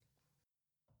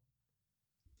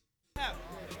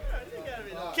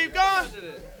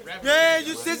Yeah,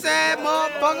 you sit sad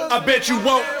motherfucker. I bet you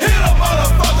won't hit a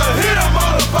motherfucker, hit a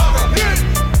motherfucker,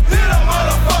 hit a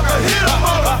motherfucker, hit a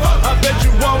motherfucker. I bet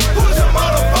you won't push a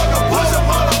motherfucker, push a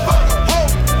motherfucker,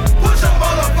 push a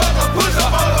motherfucker, push a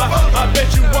motherfucker. I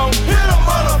bet you won't hit a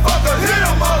motherfucker, hit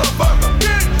a motherfucker,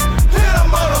 hit a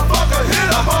motherfucker, hit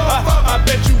a motherfucker. I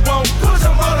bet you won't push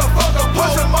a motherfucker,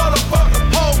 push a motherfucker,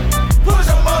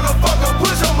 push a motherfucker,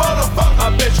 push a motherfucker.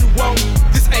 I bet you won't.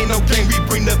 This ain't no game, we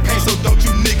bring the pain, so don't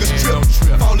you niggas trip.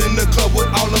 Fall in the club with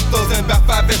all them thugs and about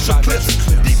 5 extra clips.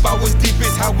 Deep always deep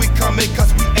is how we coming,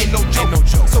 cause we ain't no joke.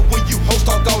 So when you host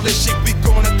talk all this shit, we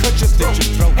gonna cut your throat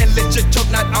and let your choke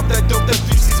not out that dope. The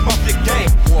VC's mafia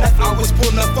game. Not always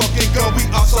pulling a fucking gun, we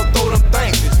also throw them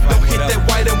things. Don't hit that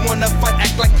white and wanna fight,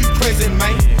 act like you crazy,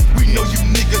 man. We know you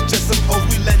niggas just some hoes,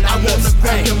 we letting out the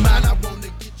pain.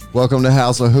 Welcome to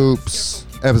House of Hoops,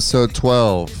 episode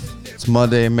 12. It's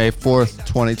Monday, May 4th,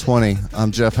 2020.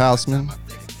 I'm Jeff Houseman.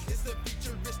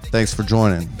 Thanks for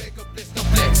joining.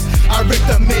 I ripped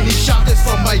the many shots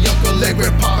from my uncle Larry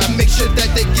Pop. I make sure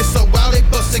that they get so wild they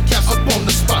bust the caps up on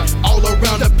the spot. All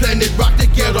around the planet, rock the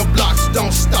ghetto blocks.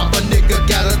 Don't stop, a nigga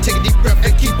gotta take a deep breath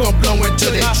and keep on blowing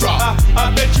till they drop. I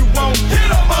bet you won't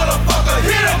hit a motherfucker,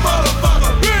 hit a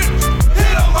motherfucker,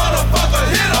 hit a motherfucker,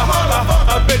 hit a motherfucker.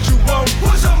 I bet you won't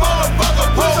push a motherfucker,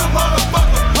 push a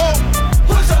motherfucker,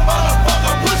 push a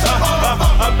motherfucker, push a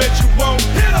motherfucker. I bet you won't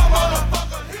hit a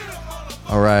motherfucker, hit a motherfucker.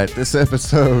 All right, this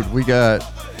episode, we got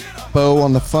Bo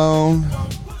on the phone.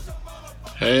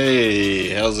 Hey,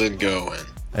 how's it going?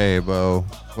 Hey, Bo.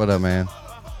 What up, man?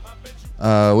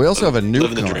 We also have a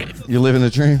newcomer. Living the dream. You living the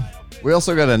dream? We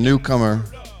also got a newcomer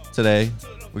today.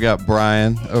 We got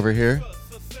Brian over here.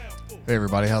 Hey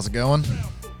everybody, how's it going?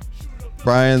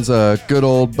 Brian's a good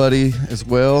old buddy as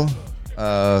well.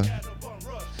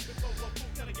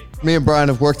 Me and Brian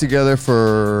have worked together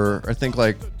for, I think,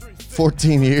 like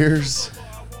 14 years.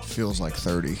 Feels like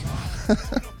 30.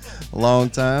 A long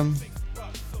time.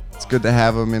 It's good to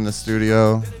have him in the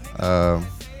studio. We're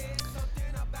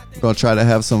going to try to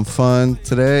have some fun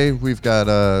today. We've got,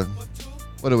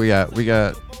 what do we got? We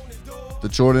got the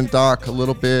Jordan doc a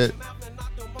little bit.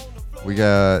 We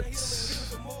got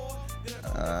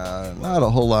not a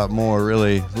whole lot more,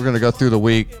 really. We're going to go through the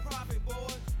week,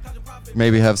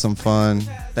 maybe have some fun.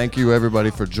 Thank you, everybody,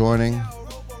 for joining.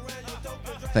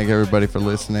 Thank everybody for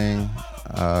listening.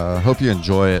 Hope you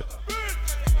enjoy it.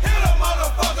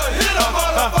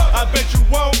 I bet you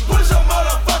won't push a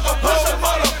motherfucker, push a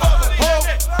motherfucker,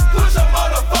 push a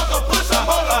motherfucker, push a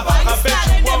motherfucker. I bet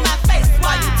you won't. In my face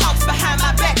while you talk behind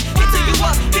my back. Hit till you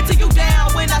up, hit till you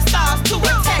down when I start to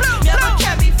attack. Never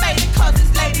can be faded cause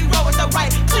this lady roll with the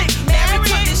right click. Married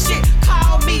to this shit,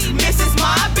 call me Mrs.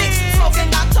 My bitch.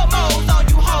 Smoking Octomos on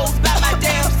you hoes by my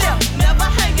damn self. Never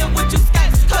hanging with you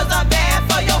skanks cause I'm bad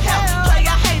for your health.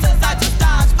 Player haters, I just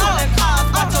dodge, pulling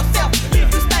cars out yourself. Leave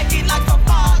you stanky like some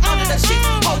fall under the sheet.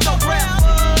 Hold your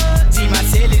breath. See my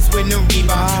cellies with no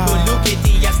rebound. But look at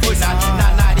the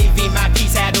astronaut. Not even my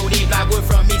piece had all the black wood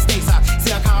from his face.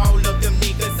 Still call up them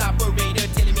niggas operator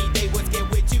telling me they was get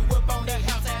with you up on the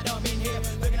house. Had them in here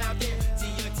looking out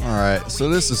there. All right, so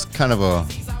this is kind of a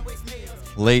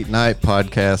late night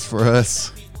podcast for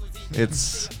us.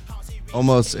 It's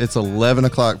 11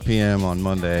 o'clock p.m. on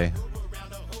Monday.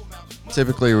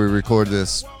 Typically, we record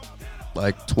this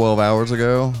like 12 hours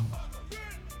ago,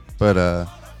 but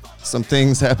some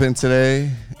things happened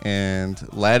today, and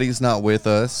Laddie's not with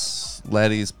us.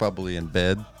 Laddie's probably in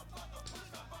bed.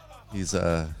 He's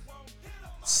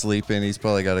sleeping. He's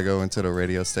probably got to go into the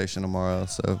radio station tomorrow,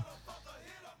 so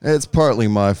it's partly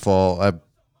my fault. I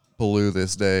blew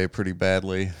this day pretty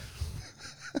badly.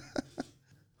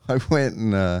 I went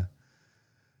and, I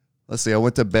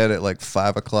went to bed at like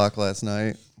 5 o'clock last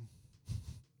night.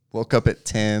 Woke up at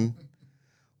 10.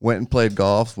 Went and played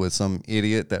golf with some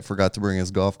idiot that forgot to bring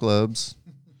his golf clubs.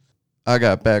 I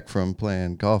got back from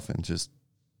playing golf and just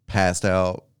passed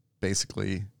out,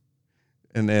 basically.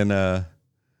 And then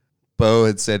Bo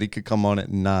had said he could come on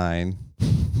at 9.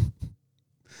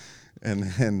 And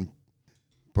then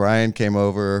Brian came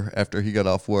over after he got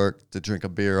off work to drink a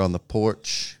beer on the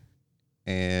porch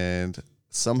and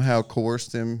somehow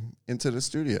coerced him into the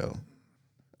studio.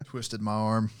 Twisted my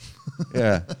arm.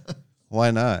 Yeah.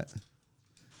 Why not?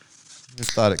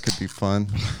 Just thought it could be fun.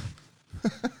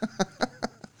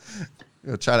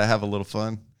 Try to have a little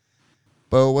fun.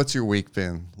 Bo, what's your week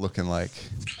been looking like?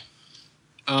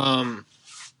 I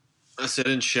said I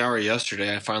didn't shower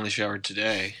yesterday. I finally showered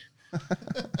today.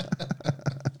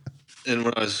 And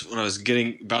when I was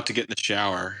about to get in the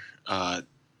shower,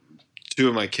 two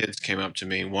of my kids came up to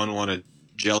me. One wanted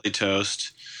jelly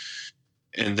toast,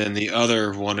 and then the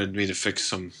other wanted me to fix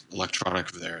some electronic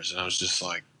of theirs, and I was just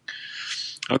like,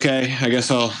 okay, I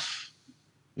guess I'll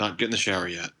not get in the shower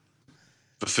yet.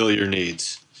 Fulfill your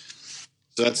needs.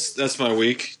 So that's my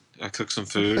week. I cooked some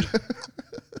food,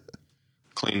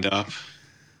 cleaned up.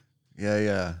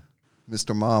 Yeah.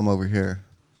 Mr. Mom over here.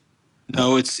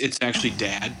 No, it's actually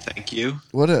Dad. Thank you.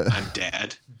 I'm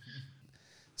Dad.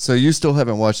 So you still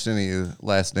haven't watched any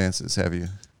Last Dances, have you?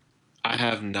 I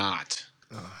have not.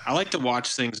 I like to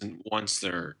watch things once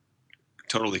they're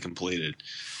totally completed,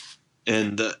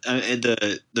 and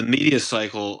the media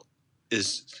cycle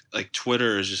is like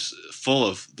Twitter is just full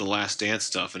of the Last Dance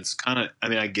stuff, and it's kind of. I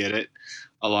mean, I get it.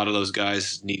 A lot of those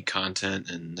guys need content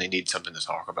and they need something to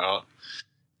talk about,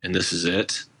 and this is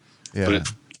it. Yeah.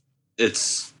 But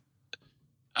it's.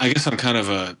 I guess I'm kind of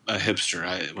a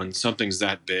hipster. When something's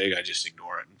that big, I just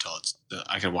ignore it until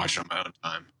I can watch it on my own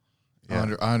time.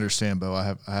 Yeah. I understand, Bo.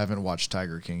 I haven't watched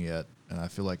Tiger King yet, and I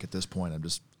feel like at this point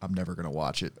I'm never gonna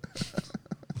watch it.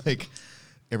 Like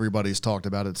everybody's talked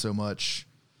about it so much.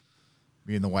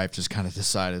 Me and the wife just kind of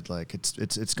decided like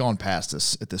it's gone past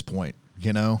us at this point.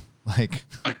 You know, like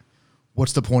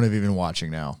what's the point of even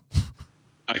watching now?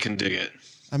 I can dig it.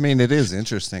 I mean, it is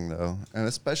interesting though, and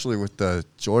especially with the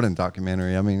Jordan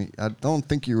documentary. I mean, I don't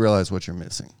think you realize what you're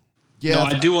missing. Yeah, No,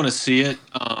 I do want to see it.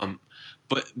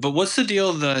 But what's the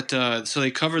deal that so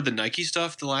they covered the Nike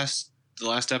stuff the last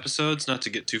episodes? Not to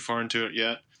get too far into it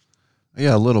yet.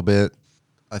 Yeah, a little bit.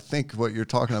 I think what you're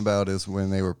talking about is when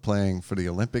they were playing for the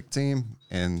Olympic team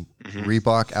and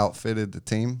Reebok outfitted the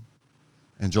team,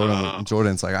 and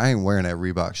Jordan's like, I ain't wearing that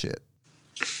Reebok shit.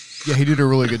 Yeah, he did a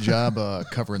really good job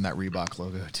covering that Reebok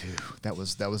logo too. That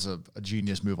was a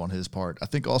genius move on his part. I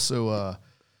think also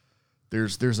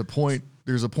there's a point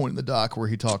in the doc where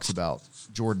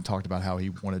Jordan talked about how he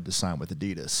wanted to sign with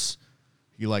Adidas.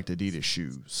 He liked Adidas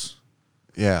shoes.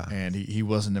 Yeah. And he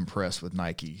wasn't impressed with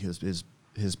Nike.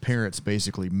 His parents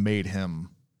basically made him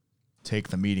take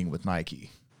the meeting with Nike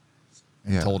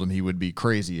and told him he would be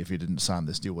crazy if he didn't sign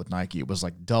this deal with Nike. It was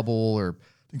like double, or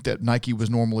I think that Nike was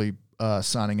normally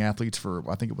signing athletes for,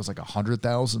 I think it was like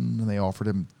 $100,000, and they offered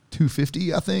him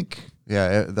 $250,000, I think.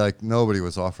 Yeah, like nobody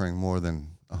was offering more than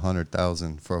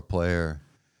 $100,000 for a player,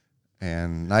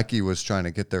 and Nike was trying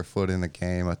to get their foot in the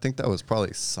game. I think that was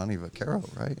probably Sonny Vaccaro,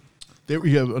 right?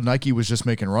 Nike was just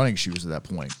making running shoes at that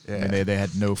point. Yeah. I mean, they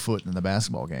had no foot in the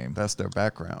basketball game. That's their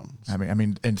background. I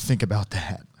mean, and think about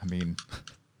that. I mean,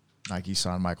 Nike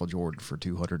signed Michael Jordan for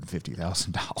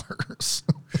 $250,000.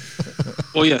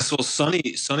 Well, yes. Well,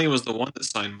 Sonny was the one that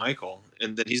signed Michael,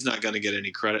 and then he's not going to get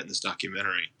any credit in this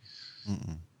documentary.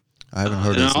 Mm-mm. I haven't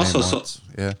heard his name once.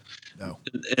 Yeah. No.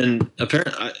 And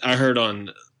apparently, I heard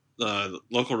on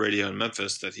local radio in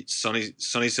Memphis that Sonny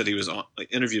said he was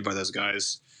interviewed by those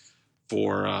guys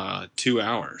for 2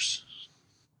 hours,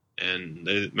 and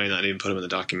they may not even put him in the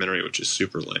documentary, which is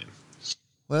super lame.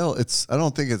 Well, I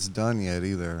don't think it's done yet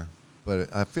either,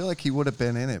 but I feel like he would have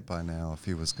been in it by now if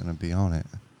he was going to be on it.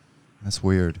 That's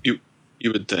weird. You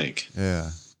would think. Yeah.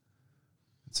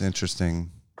 It's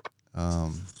interesting.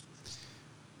 What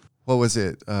was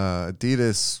it?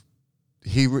 Adidas.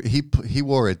 He wore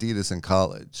Adidas in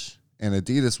college, and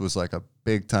Adidas was like a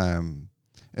big time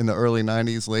in the early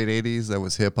 90s, late 80s. That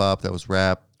was hip hop, that was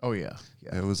rap. Oh, yeah.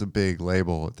 It was a big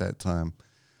label at that time.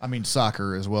 I mean,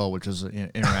 soccer as well, which is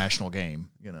an international game,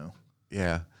 you know.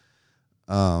 Yeah.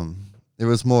 It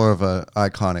was more of an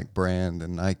iconic brand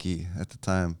than Nike at the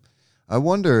time. I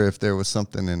wonder if there was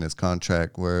something in his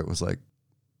contract where it was like,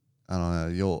 I don't know,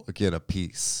 you'll get a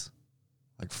piece,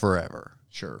 like forever.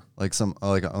 Sure. Like an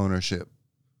ownership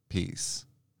piece.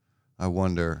 I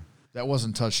wonder. That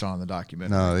wasn't touched on in the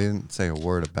documentary. No, they didn't say a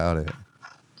word about it.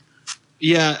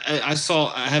 Yeah,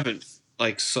 I haven't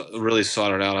really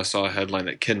sought it out. I saw a headline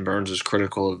that Ken Burns was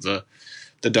critical of the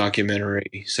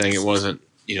documentary, saying it wasn't,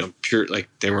 pure, like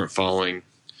they weren't following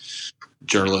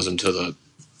journalism to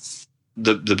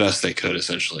the best they could,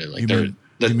 essentially. Like you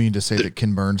mean to say that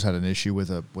Ken Burns had an issue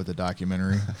with a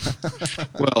documentary?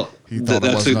 Well, he thought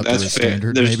it wasn't up to his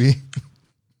standard, maybe.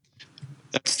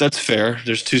 That's fair.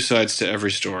 There's two sides to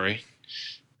every story,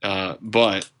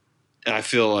 but I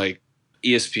feel like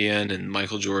ESPN and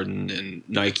Michael Jordan and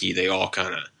Nike, they all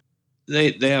kind of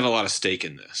they have a lot of stake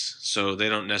in this, so they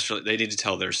don't necessarily, they need to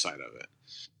tell their side of it,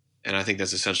 and I think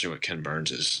that's essentially what Ken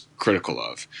Burns is critical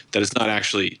of. That it's not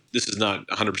actually, this is not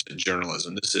 100%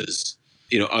 journalism. This is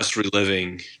us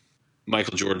reliving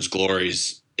Michael Jordan's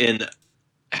glories in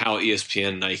how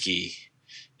ESPN, Nike,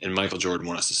 and Michael Jordan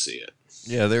want us to see it.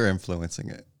 Yeah, they're influencing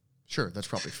it. Sure, that's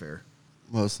probably fair.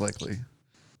 Most likely.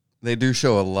 They do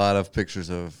show a lot of pictures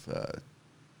of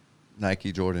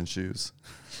Nike Jordan shoes.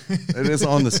 It is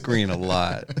on the screen a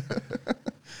lot.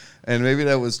 And maybe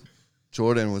that was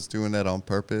Jordan was doing that on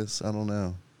purpose. I don't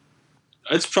know.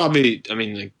 It's probably, I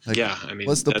mean,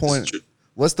 what's the that's point?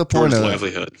 What's the point Jordan's of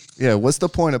livelihood? Yeah, what's the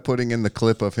point of putting in the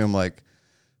clip of him like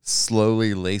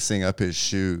slowly lacing up his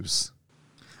shoes?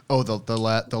 Oh, the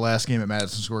last game at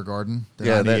Madison Square Garden, the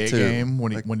Yeah, that 98 too. game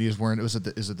when he was wearing is it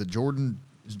the Jordan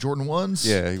 1s?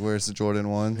 Yeah, he wears the Jordan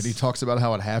 1s. And he talks about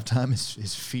how at halftime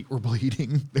his feet were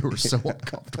bleeding. They were so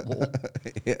uncomfortable.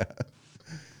 Yeah.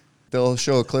 They'll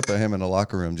show a clip of him in the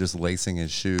locker room just lacing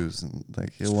his shoes, and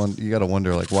like you got to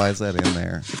wonder like why is that in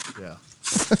there? Yeah.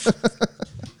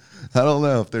 I don't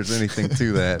know if there's anything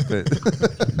to that, but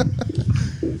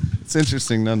it's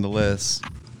interesting nonetheless.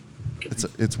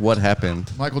 It's what happened.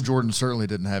 Michael Jordan certainly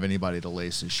didn't have anybody to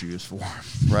lace his shoes for him.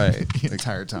 Right. The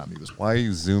entire time he was. Why are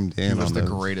you zoomed in? He was on the those?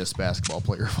 greatest basketball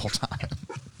player of all time.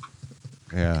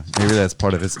 Yeah, maybe that's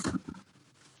part of his.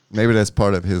 Maybe that's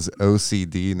part of his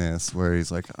OCD-ness, where he's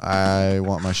like, I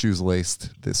want my shoes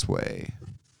laced this way.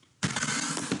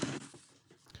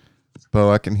 Bo,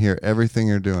 I can hear everything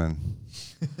you're doing.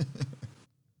 I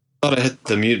thought I hit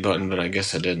the mute button, but I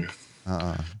guess I didn't.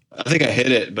 Uh-uh. I think I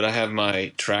hit it, but I have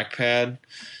my trackpad.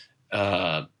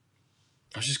 I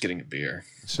was just getting a beer.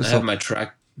 It's just I have my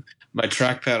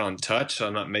trackpad on touch, so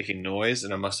I'm not making noise,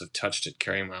 and I must have touched it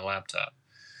carrying my laptop.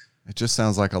 It just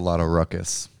sounds like a lot of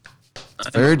ruckus. It's I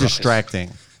know, very ruckus.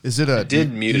 distracting. Is it a?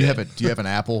 did mute do you it. have a? Do you have an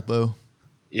Apple, Bo?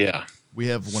 Yeah. We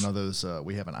have one of those.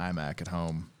 We have an iMac at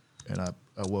home, and I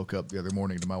woke up the other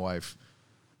morning to my wife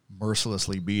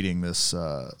mercilessly beating this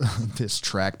this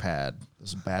trackpad,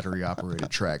 this battery operated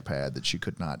trackpad that she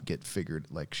could not get figured.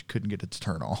 Like she couldn't get it to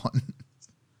turn on.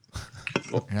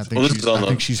 And I think I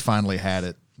think she's finally had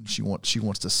it. She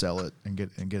wants to sell it and get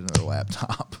another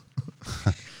laptop.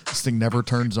 This thing never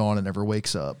turns on and never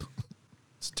wakes up.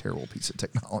 It's a terrible piece of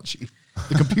technology.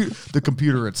 The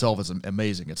computer itself is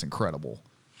amazing. It's incredible.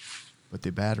 But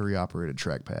the battery operated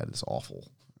trackpad is awful.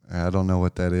 I don't know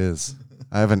what that is.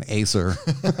 I have an Acer.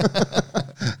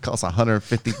 Costs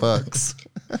 $150.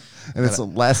 And it's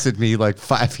lasted me like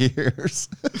 5 years.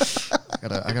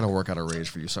 I gotta work out a raise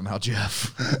for you somehow,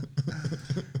 Jeff.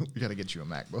 We gotta get you a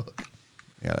MacBook.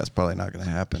 Yeah, that's probably not going to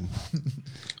happen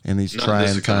in these Not trying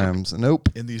this economy. times. Nope,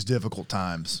 In these difficult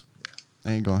times,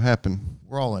 ain't going to happen.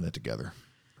 we're all in it together.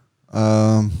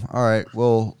 All right,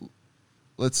 well,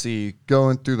 let's see.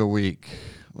 Going through the week,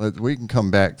 we can come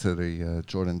back to the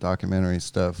Jordan documentary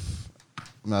stuff.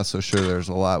 I'm not so sure there's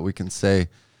a lot we can say.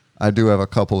 I do have a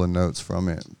couple of notes from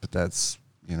it, but that's,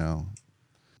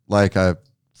 like I've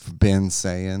been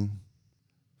saying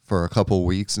for a couple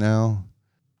weeks now,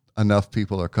 enough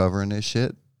people are covering this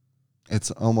shit.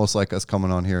 It's almost like us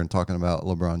coming on here and talking about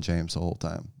LeBron James the whole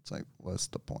time. It's like, what's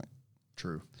the point?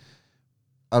 True.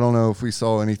 I don't know if we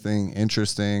saw anything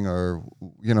interesting or,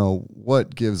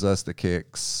 what gives us the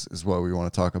kicks is what we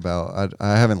want to talk about.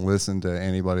 I haven't listened to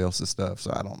anybody else's stuff,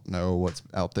 so I don't know what's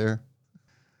out there.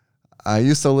 I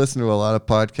used to listen to a lot of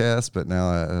podcasts, but now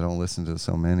I don't listen to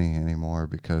so many anymore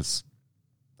because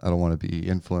I don't want to be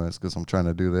influenced because I'm trying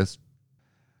to do this.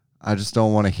 I just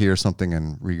don't want to hear something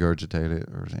and regurgitate it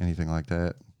or anything like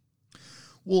that.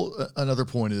 Well, another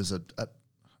point is that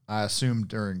I assume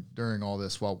during all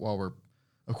this, while we're,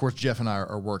 of course, Jeff and I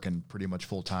are working pretty much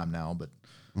full time now, but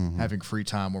having free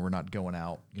time where we're not going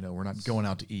out, we're not going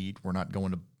out to eat, we're not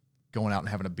going out and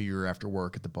having a beer after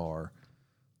work at the bar.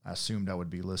 I assumed I would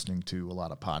be listening to a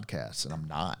lot of podcasts, and I'm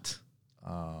not.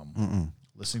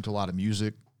 Listening to a lot of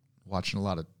music, watching a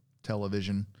lot of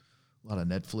television, a lot of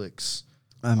Netflix.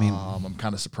 I mean, I'm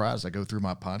kind of surprised. I go through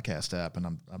my podcast app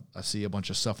and I see a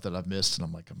bunch of stuff that I've missed, and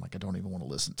I'm like, I don't even want to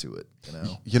listen to it.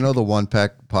 the one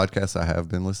podcast I have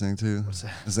been listening to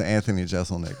is the Anthony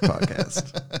Jeselnik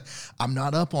podcast. I'm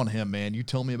not up on him, man. You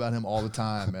tell me about him all the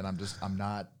time, and I'm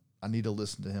not. I need to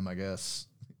listen to him, I guess.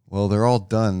 Well, they're all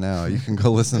done now. You can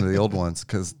go listen to the old ones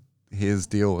because his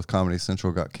deal with Comedy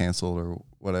Central got canceled or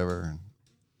whatever.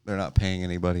 They're not paying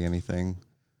anybody anything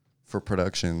for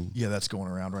production. Yeah, that's going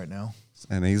around right now.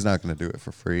 And he's not going to do it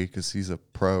for free because he's a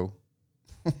pro.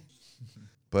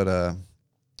 But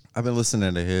I've been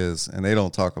listening to his, and they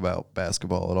don't talk about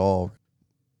basketball at all.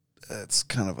 That's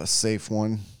kind of a safe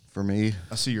one for me.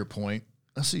 I see your point.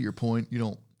 You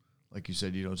don't, like you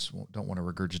said, you don't want to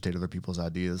regurgitate other people's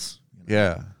ideas.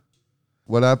 Yeah.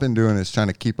 What I've been doing is trying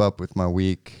to keep up with my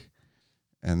week,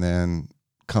 and then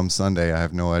come Sunday, I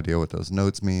have no idea what those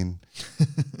notes mean.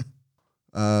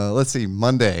 Let's see,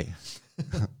 Monday.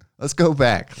 Let's go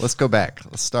back. Let's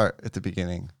start at the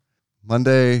beginning.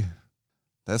 Monday,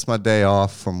 that's my day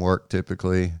off from work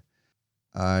typically.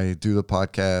 I do the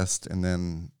podcast, and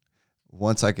then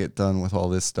once I get done with all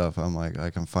this stuff, I'm like, I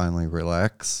can finally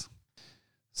relax.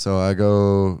 So I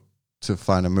go to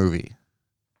find a movie,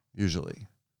 usually.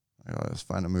 I always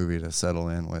find a movie to settle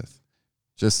in with,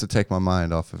 just to take my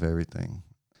mind off of everything.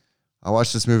 I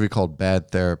watched this movie called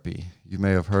Bad Therapy. You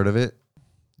may have heard of it.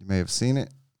 You may have seen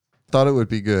it. Thought it would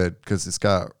be good because it's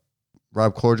got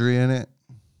Rob Corddry in it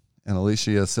and Alicia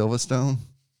Silverstone.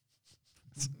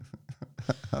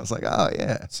 I was like, oh,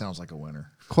 yeah. Sounds like a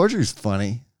winner. Corddry's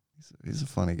funny. He's a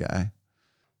funny guy.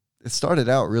 It started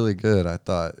out really good. I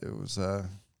thought it was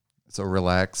it's a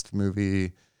relaxed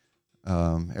movie.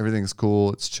 Everything's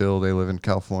cool. It's chill. They live in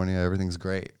California. Everything's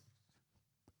great.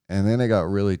 And then it got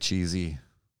really cheesy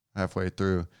halfway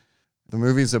through. The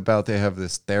movie's about they have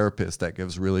this therapist that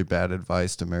gives really bad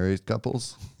advice to married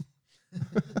couples.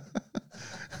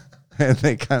 And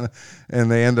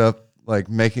they end up like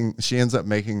she ends up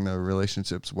making the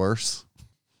relationships worse.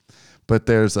 But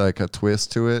there's like a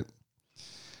twist to it.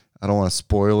 I don't want to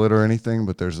spoil it or anything,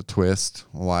 but there's a twist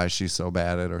why she's so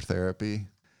bad at her therapy.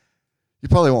 You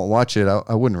probably won't watch it.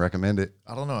 I wouldn't recommend it.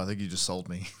 I don't know. I think you just sold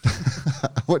me.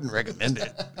 I wouldn't recommend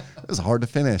it. It was hard to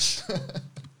finish.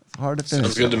 It's hard to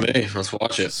finish. Sounds good to me. Let's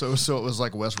watch it. So it was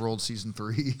like Westworld season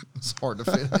 3. It's hard to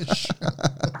finish.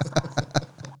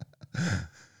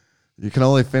 You can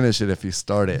only finish it if you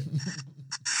start it.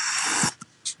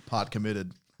 Pot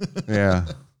committed. Yeah.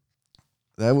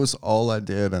 That was all I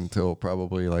did until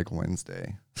probably like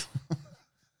Wednesday.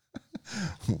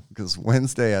 Because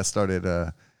Wednesday I started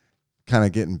kind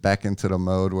of getting back into the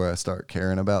mode where I start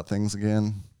caring about things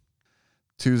again.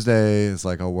 Tuesday is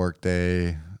like a work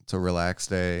day. It's a relaxed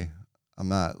day. I'm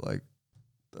not like,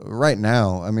 right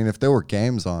now, I mean, if there were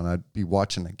games on, I'd be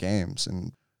watching the games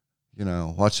and, you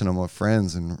know, watching them with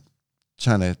friends and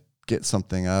trying to get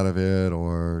something out of it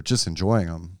or just enjoying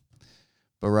them.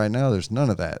 But right now there's none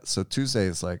of that. So Tuesday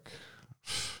is like,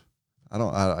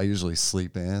 I usually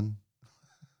sleep in.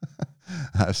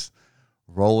 I just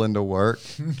roll into work,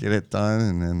 get it done,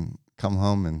 and then come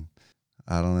home and,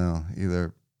 I don't know,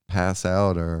 either pass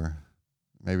out or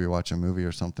maybe watch a movie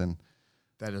or something.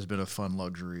 That has been a fun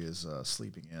luxury, is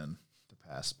sleeping in the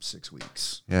past 6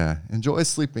 weeks. Yeah, enjoy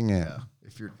sleeping in. Yeah,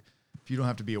 if you don't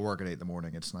have to be at work at 8 in the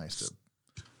morning, it's nice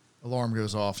to, alarm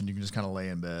goes off and you can just kind of lay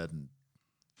in bed and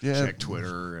check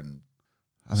Twitter and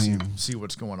see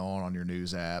what's going on your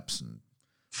news apps, and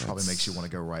probably makes you want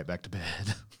to go right back to bed.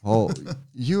 Well,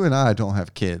 you and I don't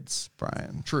have kids,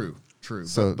 Brian. True.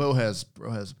 So but Bo has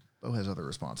other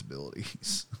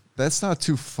responsibilities. That's not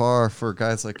too far for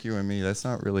guys like you and me. That's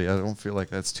not really, I don't feel like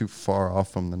that's too far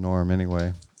off from the norm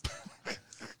anyway.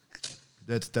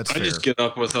 That's I fair. just get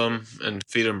up with them and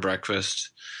feed them breakfast,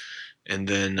 and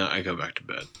then I go back to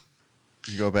bed.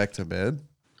 You go back to bed?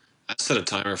 I set a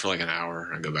timer for like an hour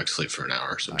and I go back to sleep for an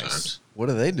hour sometimes. Nice. What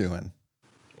are they doing?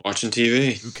 Watching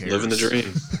TV. Who cares? Living the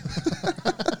dream.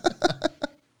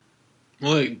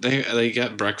 Well, they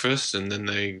got breakfast and then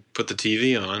they put the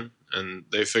TV on and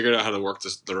they figured out how to work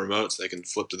the remote so they can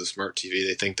flip to the smart TV.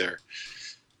 They think they're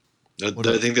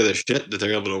the shit that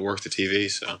they're able to work the TV.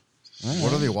 So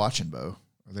What are they watching, Bo?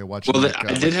 Are they watching? Well, like,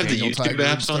 I did have the Daniel YouTube Tiger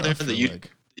and apps on there. stuff, The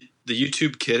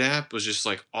YouTube Kid app was just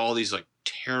like all these like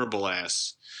terrible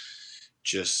ass,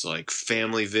 just like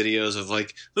family videos of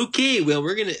like, okay, well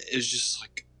it's just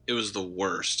like, it was the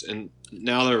worst. And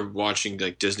now they're watching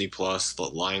like Disney Plus, the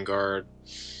Lion Guard,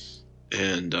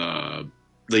 and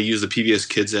they use the PBS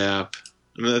Kids app.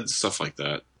 I mean, stuff like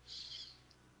that.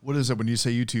 What is it when you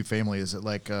say YouTube family? Is it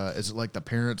like the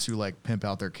parents who like pimp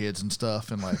out their kids and stuff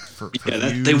and like for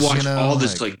views, they watch all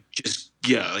this like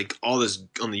all this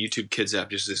on the YouTube Kids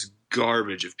app, just this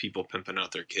garbage of people pimping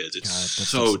out their kids. It's God,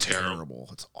 so just terrible.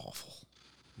 It's awful.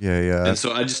 Yeah. And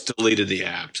so I just deleted the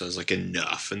app. So I was like,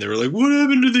 enough. And they were like, what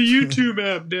happened to the YouTube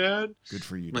app, Dad? Good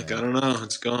for you, I'm like, Dad. I don't know.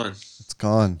 It's gone. It's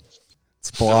gone.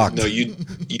 It's blocked. No, you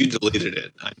deleted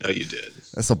it. I know you did.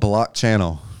 That's a blocked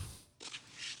channel.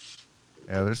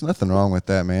 Yeah, there's nothing wrong with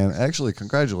that, man. Actually,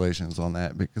 congratulations on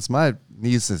that, because my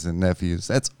nieces and nephews,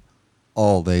 that's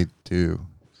all they do.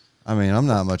 I mean, I'm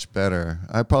not much better.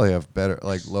 I probably have better,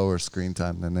 like, lower screen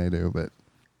time than they do, but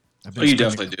You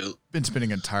definitely do. Been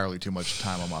spending entirely too much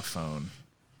time on my phone.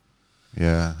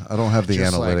 yeah, I don't have the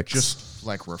analytics. Just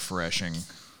like refreshing,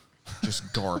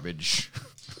 just garbage,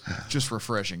 just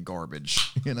refreshing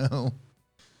garbage. You know,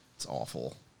 it's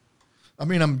awful. I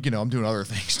mean, I'm doing other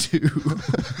things too.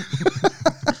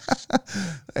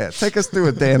 Yeah, take us through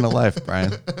a day in the life,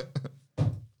 Brian. What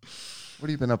have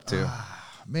you been up to?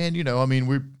 Man, I mean,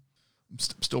 we're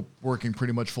still working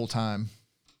pretty much full time.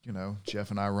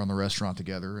 Jeff and I run the restaurant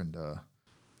together, and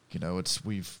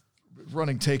we've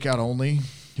running takeout only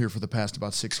here for the past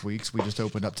about 6 weeks. We just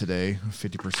opened up today,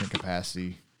 50%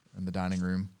 capacity in the dining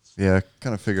room. Yeah, I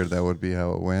kind of figured that would be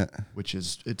how it went. Which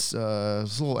is it's a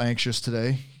little anxious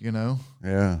today, you know.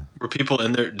 Yeah. Were people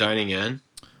in there dining in?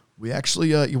 We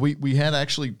actually we had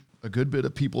actually a good bit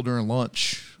of people during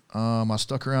lunch. I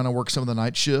stuck around and worked some of the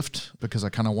night shift because I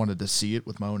kind of wanted to see it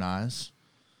with my own eyes.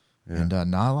 Yeah.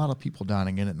 And not a lot of people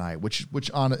dining in at night, which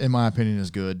in my opinion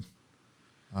is good.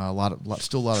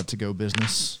 Still a lot of to-go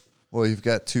business. Well, you've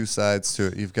got two sides to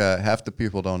it. You've got half the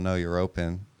people don't know you're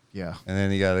open. Yeah. And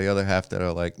then you got the other half that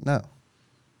are like, no,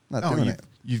 not doing it.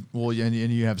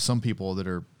 And you have some people that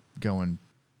are going,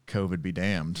 COVID be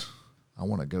damned. I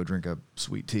want to go drink a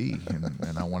sweet tea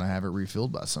and I want to have it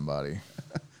refilled by somebody.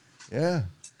 Yeah.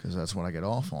 Because that's what I get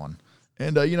off on.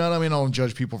 And, you know what I mean? I don't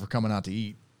judge people for coming out to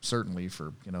eat, certainly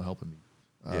for, you know, helping me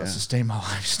sustain my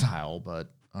lifestyle. But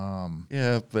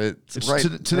but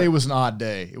today was an odd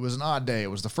day. It was an odd day.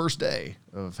 It was the first day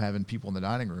of having people in the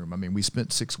dining room. I mean, we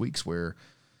spent 6 weeks where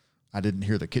I didn't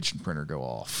hear the kitchen printer go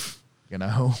off. You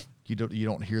know, you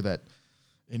don't hear that.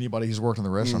 Anybody who's worked in the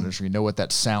restaurant industry know what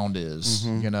that sound is.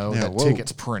 Mm-hmm. You know, that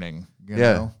ticket's printing. You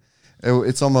know?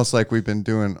 It's almost like we've been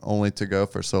doing only to go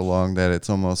for so long that it's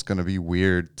almost going to be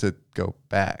weird to go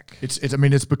back. It's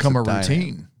become a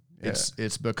routine. Yeah.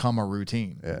 It's become a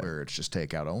routine where it's just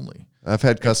takeout only. I've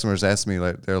had customers ask me,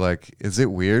 like, they're like, "Is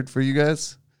it weird for you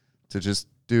guys to just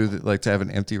do to have an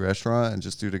empty restaurant and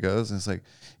just do to goes?" And it's like,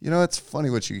 you know, it's funny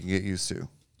what you can get used to.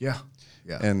 Yeah.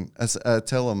 Yeah. And I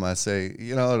tell them, I say,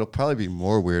 you know, it'll probably be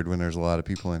more weird when there's a lot of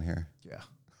people in here. Yeah.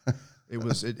 It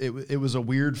was a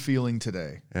weird feeling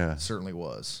today. Yeah. It certainly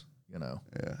was, you know.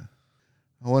 Yeah.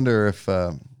 I wonder if,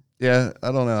 I don't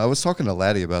know. I was talking to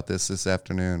Laddie about this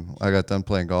afternoon. I got done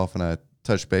playing golf and I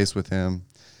touched base with him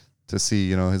to see,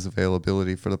 you know, his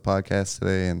availability for the podcast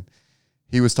today. And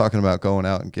he was talking about going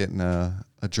out and getting a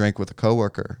drink with a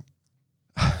coworker.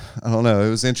 I don't know.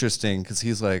 It was interesting because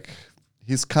he's like,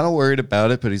 he's kind of worried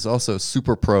about it, but he's also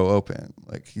super pro open.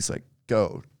 Like, he's like,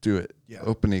 go, do it. Yeah.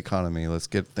 Open the economy. Let's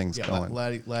get things going.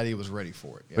 Laddie was ready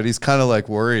for it. Yeah. But he's kind of like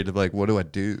worried of like, what do I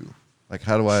do? Like,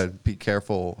 how do I be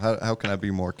careful? How can I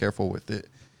be more careful with it?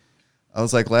 I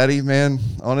was like, Laddie, man,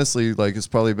 honestly, like, it's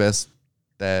probably best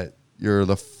that you're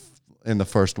in the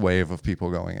first wave of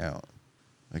people going out.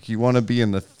 Like, you want to be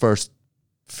in the first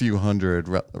few hundred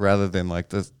rather than like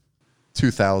the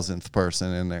 2,000th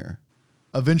person in there.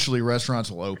 Eventually, restaurants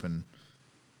will open,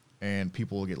 and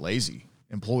people will get lazy.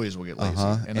 Employees will get lazy,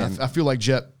 and I feel like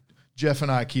Jeff and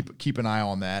I keep an eye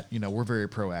on that. You know, we're very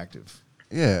proactive.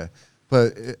 Yeah,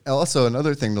 but also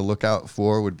another thing to look out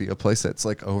for would be a place that's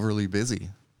like overly busy.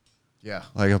 Yeah,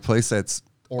 like a place that's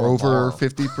over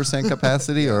 50%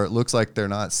 capacity, or it looks like they're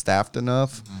not staffed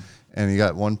enough, and you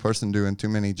got one person doing too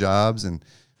many jobs, and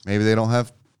maybe they don't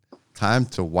have time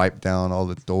to wipe down all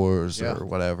the doors or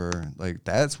whatever. Like,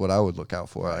 that's what I would look out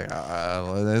for. Like,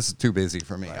 this is too busy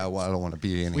for me. Right. I don't want to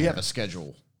be in here. We have a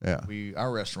schedule. Yeah.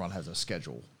 Our restaurant has a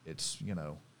schedule. It's, you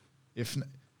know, if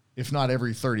not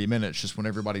every 30 minutes, just when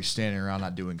everybody's standing around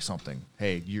not doing something.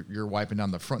 Hey, you're wiping down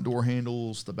the front door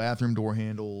handles, the bathroom door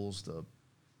handles, the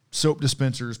soap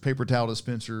dispensers, paper towel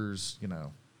dispensers, you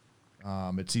know.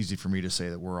 It's easy for me to say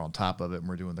that we're on top of it and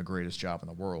we're doing the greatest job in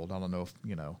the world. I don't know if,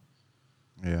 you know.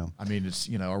 Yeah. I mean, it's,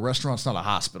 you know, a restaurant's not a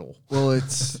hospital. Well,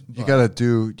 it's you got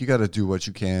to do what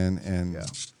you can, and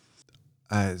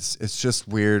it's just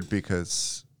weird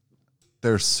because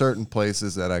there's certain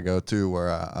places that I go to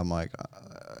where I'm like,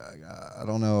 I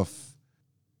don't know if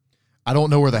I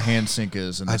don't know where the hand sink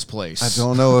is in this place. I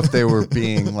don't know if they were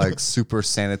being like super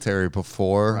sanitary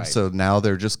before, so now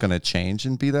they're just going to change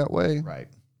and be that way. Right.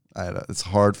 It's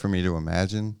hard for me to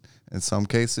imagine in some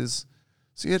cases.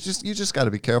 So you just got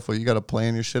to be careful. You got to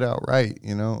plan your shit out right.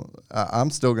 You know,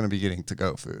 I'm still going to be getting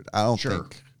to-go food. I don't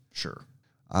think. Sure.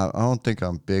 I don't think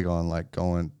I'm big on like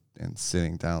going and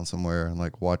sitting down somewhere and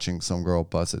like watching some girl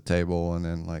bust a table and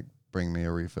then like bring me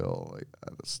a refill. Like, I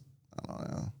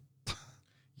don't know.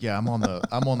 Yeah, I'm on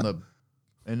the,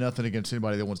 and nothing against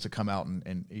anybody that wants to come out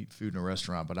and eat food in a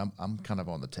restaurant, but I'm kind of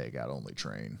on the takeout only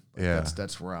train. Like, yeah,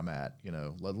 that's where I'm at. You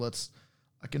know,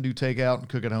 I can do takeout and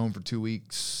cook at home for 2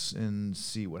 weeks and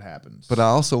see what happens. But I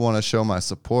also want to show my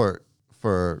support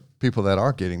for people that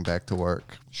are getting back to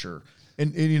work. Sure.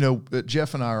 And you know,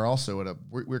 Jeff and I are also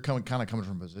we're coming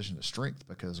from a position of strength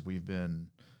because we've been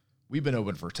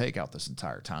open for takeout this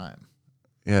entire time.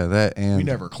 Yeah, and we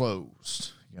never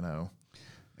closed, you know.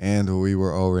 And we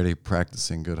were already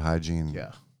practicing good hygiene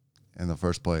in the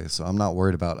first place. So I'm not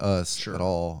worried about us at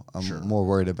all. I'm more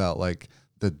worried about like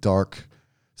the dark,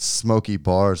 smoky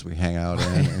bars we hang out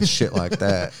in and shit like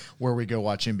that. Where we go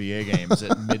watch NBA games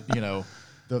at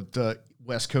the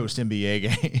West Coast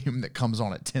NBA game that comes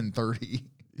on at 10:30.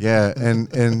 Yeah, and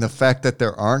the fact that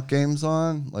there aren't games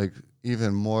on, like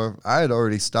even more. I had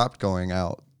already stopped going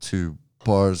out to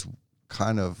bars,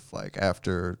 kind of like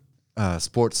after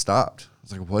sports stopped. I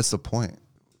was like, what's the point?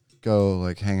 Go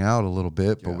like hang out a little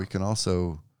bit, but we can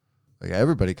also like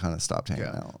everybody kind of stopped hanging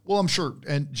out. Well, I'm sure,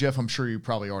 and Jeff, I'm sure you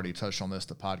probably already touched on this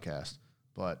the podcast,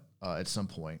 but at some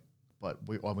point. But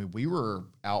we were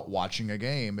out watching a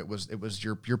game. It was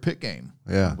your pick game.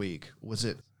 Yeah. Week was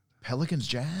it Pelicans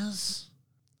Jazz?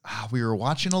 We were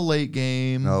watching a late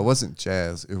game. No, it wasn't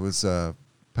Jazz. It was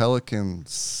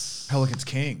Pelicans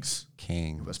Kings.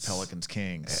 Kings. It was Pelicans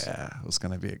Kings. Yeah, it was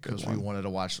going to be a good Because one. we wanted to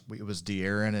watch. It was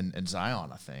De'Aaron and Zion,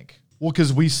 I think. Well,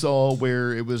 because we saw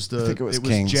where it was I think it was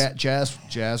Kings.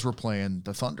 Jazz were playing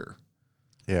the Thunder,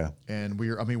 Yeah. and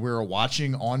we were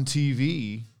watching on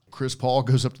TV. Chris Paul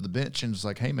goes up to the bench and is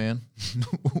like, "Hey, man,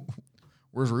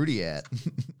 where's Rudy at?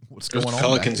 What's It was going on?"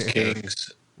 Pelicans back there?"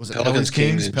 Kings. Was it Pelicans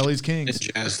Kings and- Pelicans And Kings.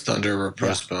 Jazz Thunder were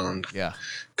postponed. Yeah.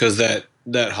 Because that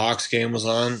Hawks game was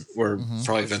on, where Mm-hmm.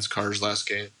 probably Vince Carter's last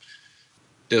game.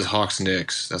 It was Hawks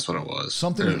Knicks. That's what it was.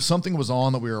 Something was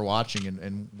on that we were watching,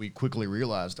 and we quickly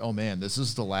realized, oh man, this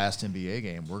is the last NBA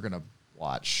game we're gonna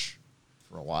watch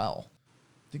for a while.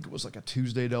 I think it was like a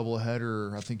Tuesday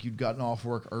doubleheader. I think you'd gotten off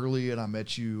work early, and I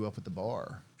met you up at the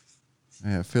bar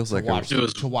Yeah, it feels to like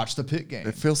to watch the Pitt game.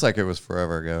 it feels like it was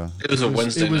forever ago. It was a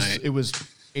Wednesday night. It was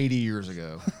 80 years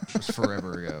ago. It was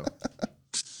forever ago.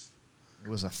 It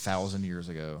was 1,000 years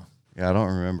ago. Yeah, I don't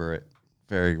remember it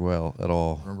very well at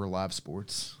all. Remember live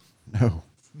sports? No.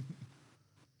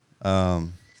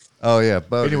 Oh yeah,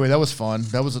 but Anyway, that was fun.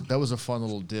 That was a fun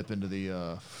little dip into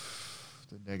the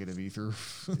negative ether.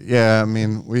 yeah, I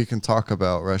mean, we can talk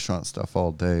about restaurant stuff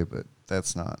all day, but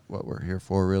that's not what we're here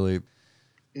for, really.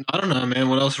 I don't know, man.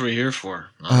 What else are we here for?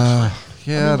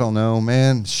 Honestly. I don't know,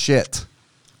 man. Shit.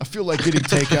 I feel like getting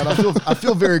takeout. I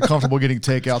feel very comfortable getting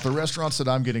takeout. The restaurants that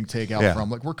I'm getting takeout from,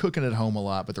 like we're cooking at home a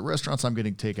lot, but the restaurants I'm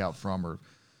getting takeout from are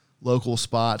local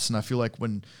spots, and I feel like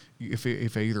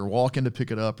if I either walk in to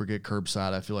pick it up or get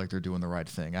curbside, I feel like they're doing the right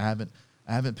thing. I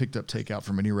haven't picked up takeout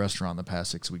from any restaurant in the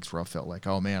past 6 weeks where I felt like,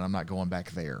 oh man, I'm not going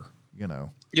back there. You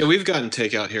know? Yeah, we've gotten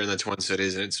takeout here in the Twin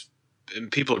Cities,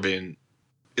 and people are being.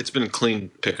 It's been clean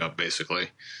pickup basically.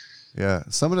 Yeah,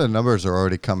 some of the numbers are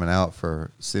already coming out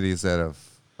for cities that have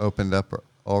opened up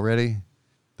already.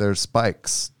 There's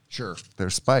spikes. Sure.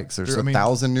 There's spikes. There's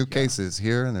 1,000 new cases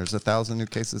here, and there's 1,000 new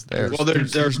cases there. Well,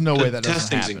 There's no way that doesn't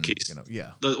testing's happen. increasing. You know?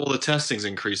 Yeah. The testing's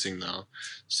increasing though,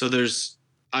 so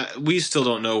we still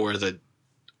don't know what the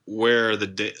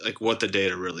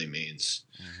data really means.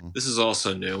 Mm-hmm. This is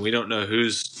also new. We don't know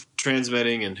who's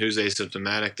transmitting and who's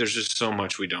asymptomatic. There's just so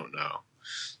much we don't know.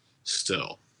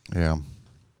 Still, Yeah.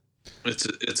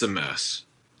 it's a mess.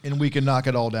 And we can knock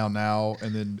it all down now,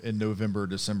 and then in November,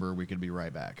 December, we could be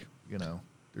right back. You know,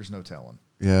 there's no telling.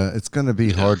 Yeah, it's going to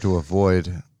be hard to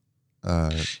avoid. Yeah,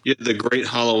 the great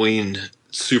Halloween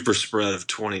super spread of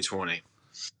 2020.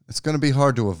 It's going to be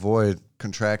hard to avoid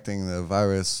contracting the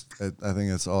virus. I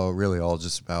think it's all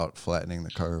just about flattening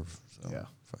the curve. So Yeah.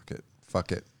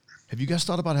 Fuck it. Have you guys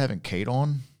thought about having Kate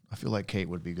on? I feel like Kate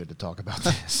would be good to talk about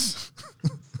this.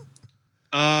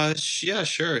 Yeah,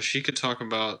 sure. She could talk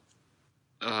about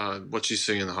what she's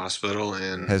seeing in the hospital,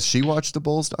 and Has she watched the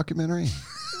Bulls documentary?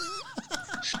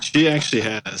 she actually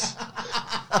has.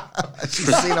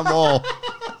 She's seen them all.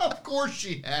 Of course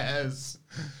she has.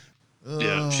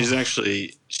 Yeah,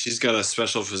 she's got a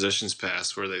special physician's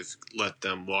pass where they've let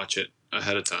them watch it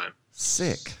ahead of time.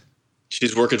 Sick.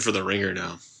 She's working for the Ringer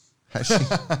now. Has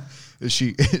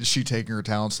she? Is she taking her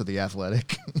talents to the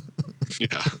Athletic?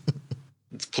 Yeah,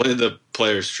 it's the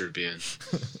Players Tribune.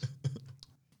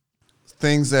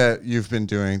 Things that you've been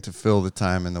doing to fill the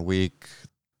time in the week.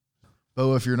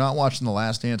 Bo, if you're not watching The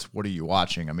Last Dance, what are you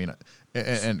watching? I mean,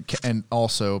 and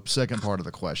also second part of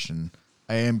the question,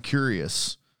 I am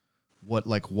curious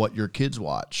what your kids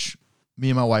watch. Me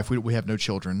and my wife, we have no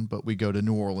children, but we go to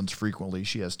New Orleans frequently.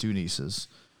 She has 2 nieces.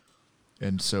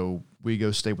 And so we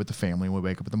go stay with the family, and we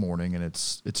wake up in the morning, and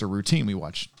it's a routine. We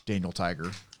watch Daniel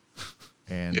Tiger,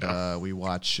 and we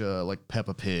watch like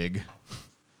Peppa Pig.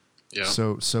 Yeah.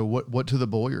 So what do the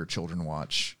Boyer children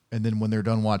watch? And then when they're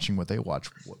done watching what they watch,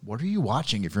 what are you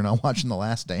watching if you're not watching The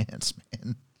Last Dance,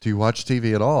 man? Do you watch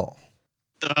TV at all?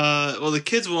 Well, the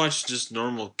kids watch just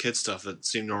normal kid stuff that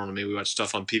seemed normal to me. We watch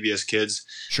stuff on PBS Kids.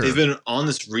 Sure. They've been on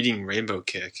this Reading Rainbow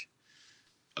kick,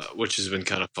 which has been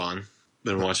kind of fun.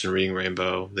 Been watching Reading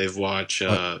Rainbow. They've watched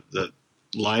the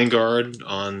Lion Guard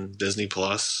on Disney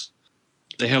Plus.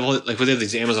 They have they have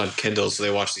these Amazon Kindles, so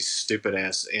they watch these stupid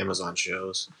ass Amazon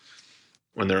shows.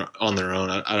 when they're on their own.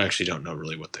 I actually don't know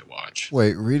really what they watch.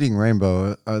 Wait, Reading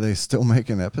Rainbow, are they still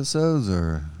making episodes,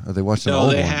 or are they watching No,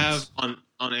 old they ones? have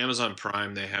on Amazon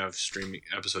Prime. They have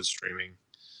episode streaming.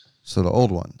 So the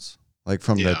old ones, like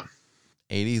from Yeah.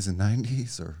 the 80s and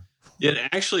 90s, or Yeah,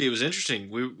 actually, it was interesting.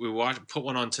 We put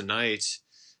one on tonight,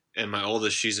 and my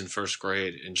oldest, she's in first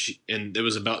grade, and it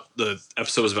was about the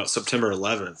episode was about September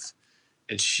 11th,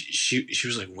 and she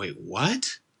was like, "Wait,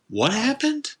 what? What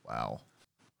happened?" Wow.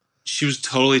 She was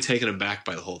totally taken aback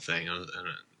by the whole thing, and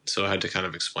so I had to kind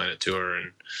of explain it to her,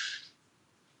 and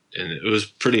it was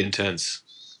pretty intense.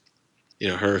 You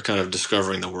know, her kind of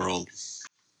discovering the world.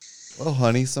 well,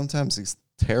 honey, sometimes these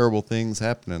terrible things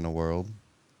happen in the world.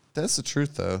 That's the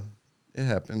truth, though. It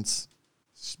happens.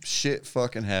 Shit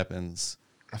fucking happens.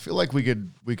 I feel like we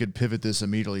could pivot this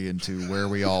immediately into where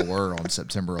we all were on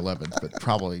September 11th, but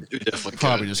probably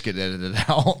Definitely just get edited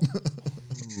out.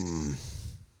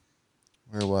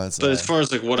 Where was But I? as far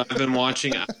as like what I've been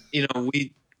watching, you know,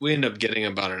 we end up getting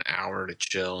about an hour to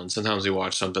chill, and sometimes we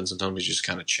watch something, sometimes we just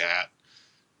kind of chat.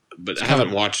 But I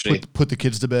haven't watched any. Put the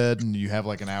kids to bed, and you have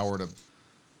like an hour to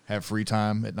have free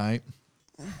time at night.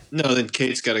 No, then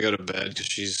Kate's got to go to bed because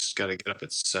she's got to get up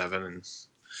at 7 and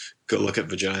go look at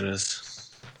vaginas.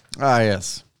 Ah,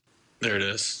 yes. There it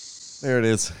is. There it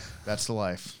is. That's the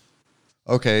life.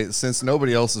 Okay, since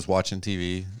nobody else is watching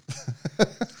TV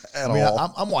at I mean,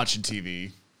 all. I'm watching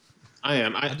TV. I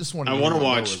am. I just wanted I to want to know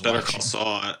what watch was Better watching. Call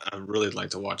Saul. I really like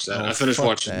to watch that. Oh, I finished fuck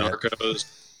watching that. Narcos.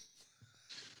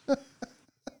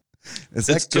 Is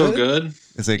that It's still good? good.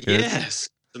 Is it good? Yes,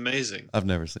 it's amazing. I've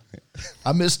never seen it.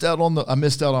 I missed out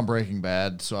on Breaking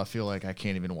Bad, so I feel like I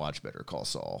can't even watch Better Call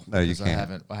Saul. No, you because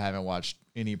can't. I haven't watched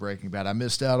any Breaking Bad. I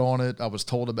missed out on it. I was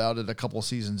told about it a couple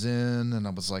seasons in, and I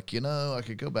was like, I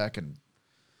could go back and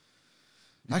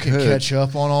I could could. catch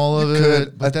up on all of You it,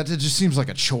 could. but that it just seems like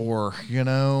a chore,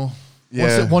 Yeah.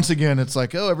 Once again, it's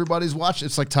like, oh, everybody's watched.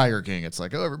 It's like Tiger King. It's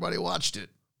like, oh, everybody watched it.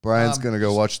 Brian's going to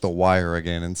go watch The Wire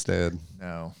again instead.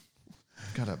 No,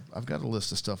 I've got a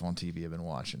list of stuff on TV I've been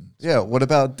watching. Yeah, what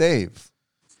about Dave?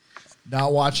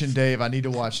 Not watching Dave. I need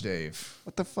to watch Dave.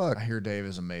 What the fuck? I hear Dave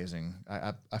is amazing.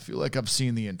 I feel like I've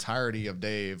seen the entirety of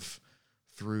Dave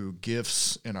through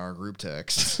GIFs in our group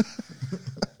text.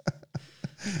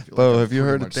 Bo, have you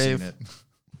heard of Dave?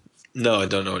 No, I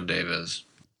don't know what Dave is.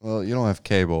 Well, you don't have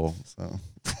cable, so.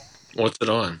 What's it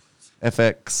on?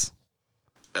 FX.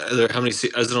 How many? Is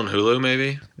it on Hulu?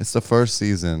 Maybe. It's the first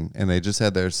season, and they just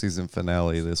had their season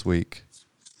finale this week.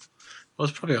 Well,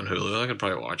 it's probably on Hulu. I could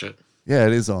probably watch it. Yeah,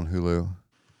 it is on Hulu.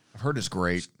 I've heard it's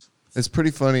great. It's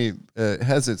pretty funny. It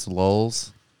has its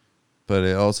lulls, but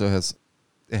it also has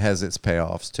its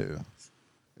payoffs too.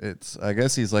 I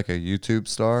guess he's like a YouTube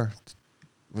star.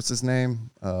 What's his name?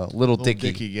 Little Dicky.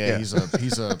 Yeah, he's a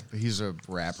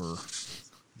rapper.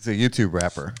 He's a YouTube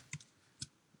rapper,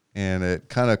 and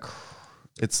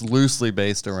it's loosely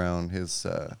based around his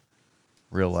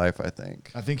real life. I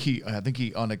think. I think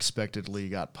he unexpectedly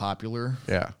got popular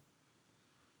Yeah.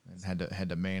 and had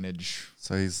to manage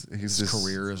So he's his this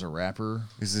career as a rapper.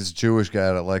 He's this Jewish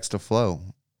guy that likes to flow,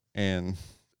 and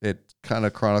it kind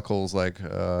of chronicles like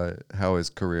how his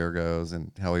career goes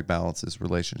and how he balances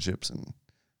relationships and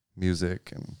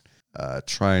music and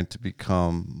trying to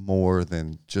become more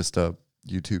than just a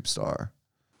YouTube star.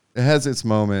 It has its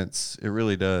moments, it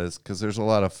really does, because there's a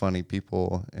lot of funny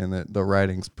people and the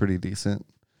writing's pretty decent.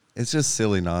 It's just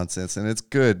silly nonsense, and it's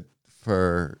good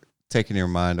for taking your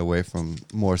mind away from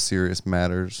more serious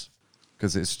matters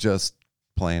because it's just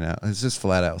plain out. It's just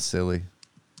flat out silly.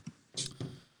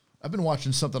 I've been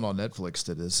watching something on Netflix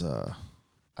that is,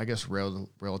 I guess,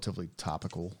 relatively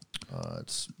topical.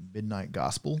 It's Midnight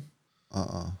Gospel.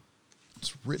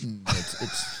 It's written.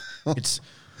 It's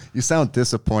You sound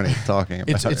disappointed talking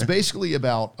about it's it. basically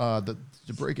about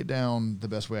to break it down the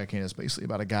best way I can. It's basically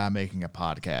about a guy making a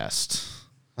podcast.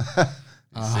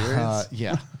 Serious?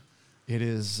 Yeah, it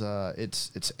is.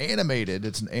 It's animated.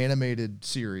 It's an animated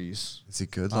series. Is he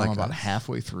good I'm like about us?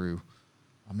 halfway through.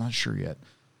 I'm not sure yet.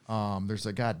 There's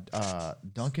a guy,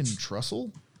 Duncan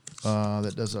Trussell,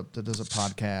 that does a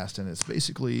podcast, and it's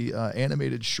basically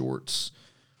animated shorts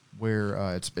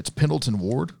where it's Pendleton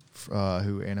Ward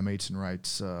who animates and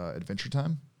writes Adventure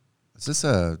Time. Is this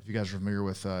If you guys are familiar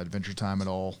with Adventure Time at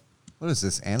all, what is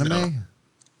this, anime?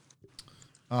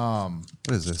 What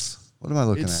is this? What am I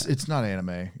looking at? it's not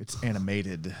anime. It's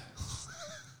animated.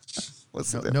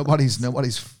 What's the Nobody's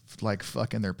like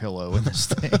fucking their pillow in this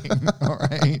thing. All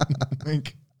right.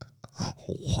 Like,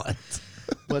 what?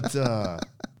 but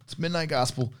it's Midnight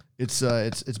Gospel. It's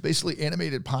basically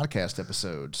animated podcast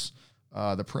episodes.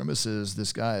 The premise is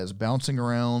this guy is bouncing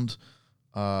around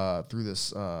through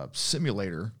this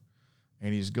simulator,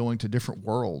 and he's going to different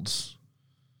worlds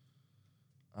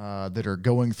that are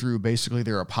going through basically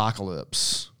their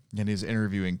apocalypse, and he's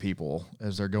interviewing people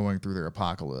as they're going through their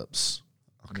apocalypse.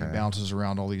 Okay. And he bounces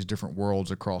around all these different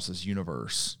worlds across this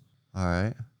universe. All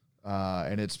right.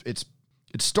 And it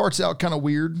starts out kind of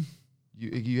weird.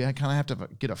 You kind of have to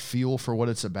get a feel for what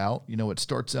it's about. You know, it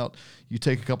starts out, you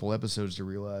take a couple episodes to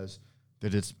realize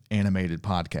that it's animated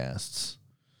podcasts.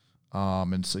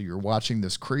 And so you're watching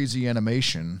this crazy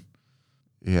animation.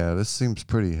 Yeah, this seems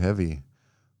pretty heavy.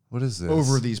 What is this?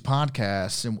 Over these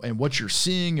podcasts, and what you're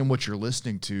seeing and what you're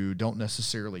listening to don't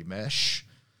necessarily mesh.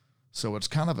 So it's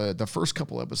kind of the first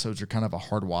couple episodes are kind of a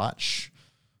hard watch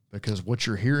because what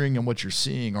you're hearing and what you're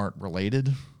seeing aren't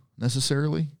related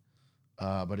necessarily.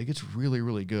 But it gets really,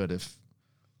 really good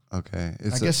Okay.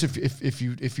 I guess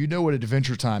if you know what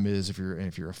Adventure Time is, if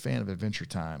you're a fan of Adventure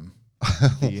Time,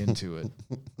 be into it.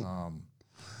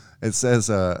 It says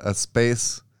a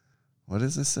space. What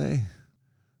does it say?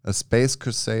 A space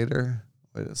crusader.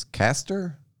 What is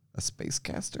caster? A space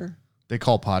caster? They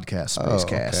call podcasts space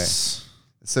okay. casts.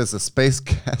 It says a space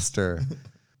caster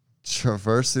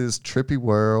traverses trippy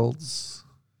worlds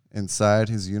inside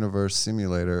his universe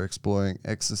simulator, exploring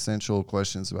existential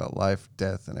questions about life,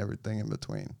 death, and everything in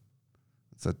between.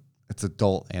 It's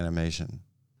adult animation.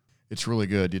 It's really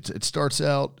good. It starts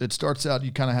out.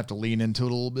 You kind of have to lean into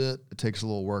it a little bit. It takes a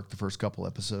little work the first couple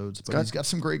episodes, but he's got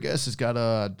some great guests. He's got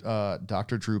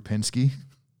Dr. Drew Pinsky.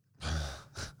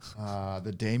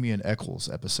 The Damien Eccles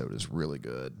episode is really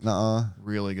good. Nuh-uh.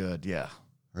 Really good. Yeah.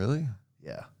 Really?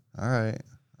 Yeah. All right.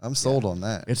 I'm sold on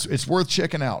that. It's worth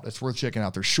checking out. It's worth checking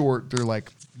out. They're short. They're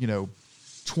like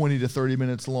 20 to 30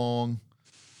 minutes long.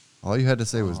 All you had to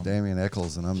say was Damien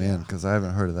Eccles, and I'm in because I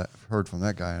haven't heard from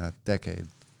that guy in a decade.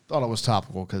 Thought it was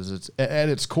topical because it's at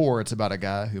its core, it's about a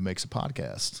guy who makes a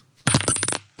podcast.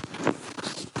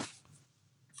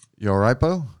 You all right,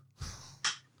 Bo?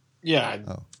 Yeah,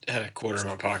 I had a quarter in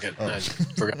my pocket and I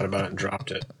forgot about it and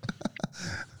dropped it.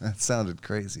 That sounded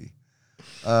crazy.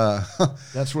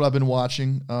 That's what I've been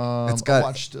watching. It's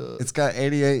got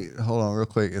 88. Hold on, real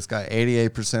quick. It's got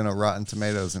 88% of Rotten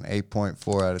Tomatoes and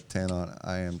 8.4 out of 10 on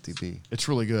IMDb. It's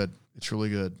really good. It's really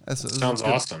good. Sounds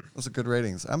awesome. Those are good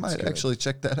ratings. I might actually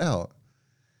check that out.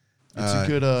 It's a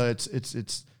good.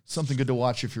 It's something good to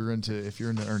watch if you're into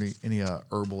any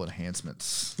herbal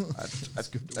enhancements.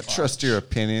 I trust your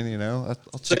opinion. I'll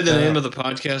Say check the that name out. of the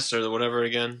podcast or whatever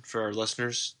again for our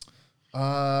listeners.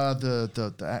 The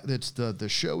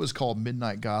show is called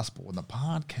Midnight Gospel, and the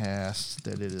podcast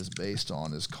that it is based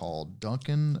on is called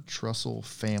Duncan Trussell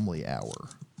Family Hour.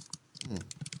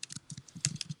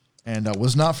 And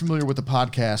was not familiar with the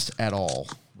podcast at all.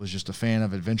 Was just a fan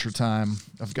of Adventure Time.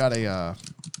 I've got I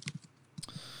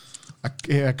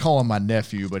call him my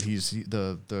nephew, but he's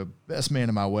the best man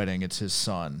at my wedding. It's his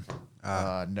son,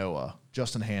 Noah,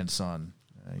 Justin Hand's son.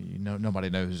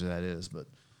 Nobody knows who that is, but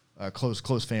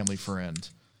close family friend.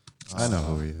 I know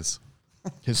who he is.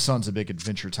 His son's a big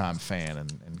Adventure Time fan,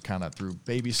 and kind of through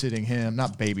babysitting him,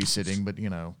 not babysitting, but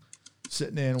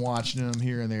sitting in watching him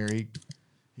here and there, he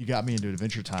got me into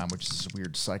Adventure Time, which is this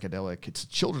weird psychedelic. It's a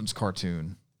children's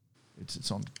cartoon.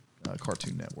 It's on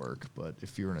Cartoon Network, but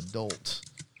if you're an adult,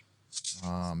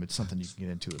 it's something you can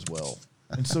get into as well.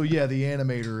 And so, the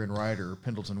animator and writer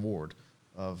Pendleton Ward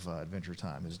of Adventure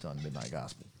Time has done Midnight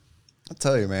Gospel. I'll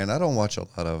tell you, man, I don't watch a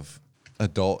lot of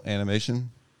adult animation.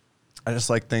 I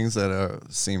just like things that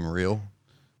seem real.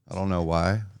 I don't know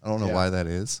why. I don't know why that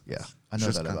is. Yeah, I know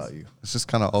that about you. It's just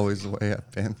kind of always the way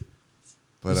I've been.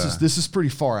 But this is pretty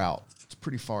far out. It's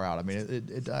pretty far out. I mean,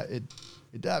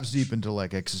 it dives deep into like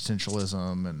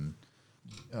existentialism and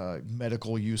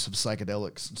medical use of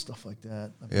psychedelics and stuff like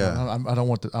that. I don't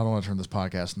want to turn this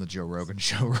podcast into the Joe Rogan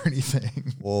show or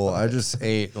anything. Well, I just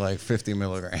ate like 50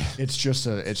 milligrams. It's just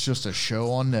a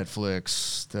show on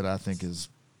Netflix that I think is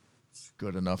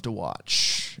good enough to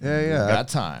watch. Yeah. Got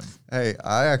time. Hey,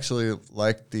 I actually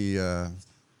like the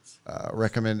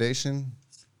recommendation.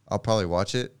 I'll probably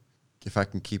watch it if I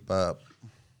can keep up.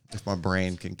 If my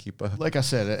brain can keep up. Like I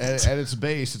said, at its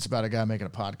base, it's about a guy making a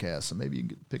podcast, so maybe you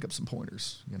can pick up some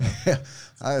pointers. Yeah,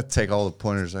 I take all the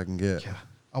pointers I can get. Yeah.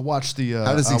 I watched the.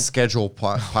 How does he schedule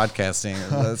podcasting?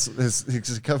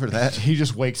 He covered that. He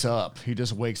just wakes up. He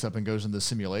just wakes up and goes into the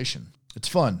simulation. It's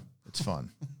fun.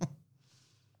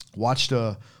 Watched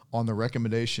on the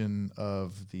recommendation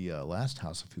of the last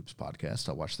House of Hoops podcast.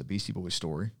 I watched the Beastie Boys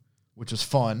story, which is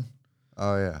fun.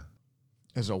 Oh yeah.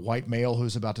 As a white male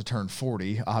who's about to turn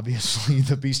 40, obviously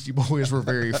the Beastie Boys were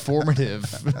very formative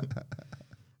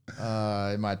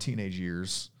in my teenage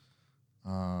years.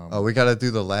 We got to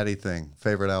do the Laddie thing.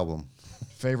 Favorite album.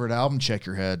 Favorite album? Check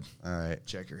Your Head. All right.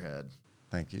 Check Your Head.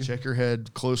 Thank you. Check Your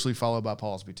Head, closely followed by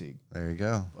Paul's Boutique. There you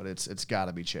go. But it's got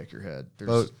to be Check Your Head.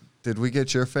 Bo, did we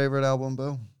get your favorite album,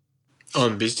 Bo?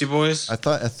 On Beastie Boys? I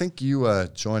think you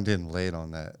joined in late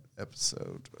on that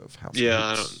episode of House.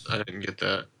 Yeah, I didn't get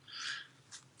that.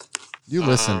 You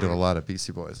listen to a lot of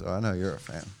Beastie Boys, though. I know you're a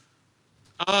fan.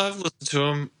 I've listened to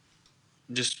them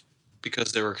just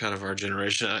because they were kind of our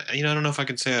generation. I don't know if I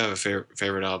can say I have a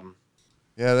favorite album.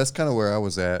 Yeah, that's kind of where I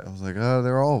was at. I was like, oh,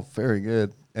 they're all very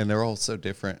good, and they're all so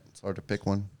different. It's hard to pick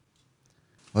one.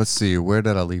 Let's see. Where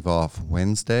did I leave off?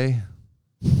 Wednesday?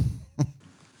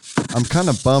 I'm kind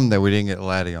of bummed that we didn't get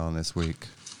Laddie on this week.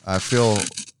 I feel...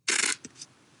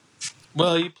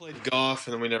 Well, you played golf,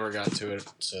 and then we never got to it,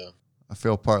 so... I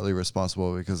feel partly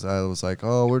responsible because I was like,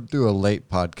 oh, we'll do a late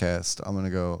podcast. I'm going to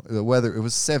go. The weather, it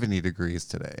was 70 degrees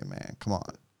today, man. Come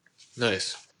on.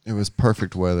 Nice. It was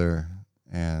perfect weather,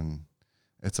 and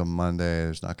it's a Monday.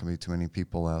 There's not going to be too many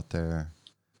people out there.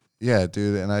 Yeah,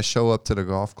 dude. And I show up to the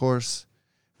golf course,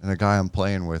 and the guy I'm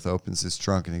playing with opens his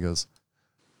trunk, and he goes,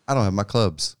 I don't have my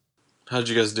clubs. How'd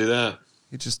you guys do that?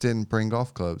 He just didn't bring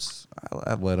golf clubs.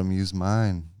 I let him use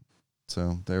mine.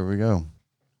 So there we go.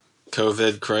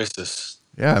 COVID crisis.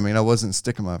 Yeah, I mean, I wasn't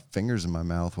sticking my fingers in my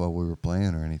mouth while we were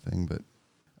playing or anything, but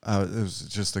it was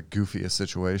just the goofiest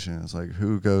situation. It's like,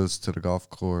 who goes to the golf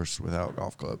course without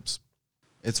golf clubs?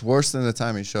 It's worse than the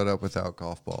time he showed up without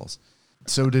golf balls.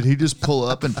 So did he just pull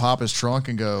up and pop his trunk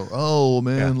and go, oh,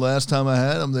 man, Yeah. last time I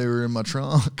had them, they were in my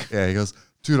trunk? Yeah, he goes,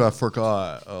 dude, I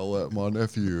forgot. I'll let my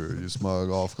nephew use my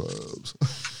golf clubs.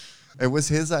 It was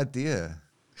his idea.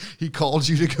 He called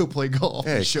you to go play golf.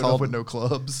 Yeah, He he showed called- up with no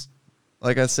clubs.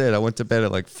 Like I said, I went to bed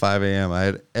at like 5 a.m. I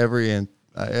had I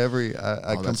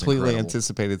that's completely incredible.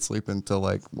 anticipated sleeping until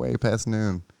like way past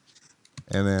noon.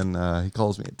 And then he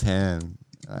calls me at 10.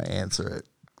 I answer it.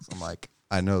 I'm like,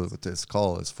 I know what this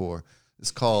call is for. This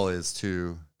call is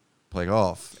to play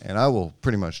golf. And I will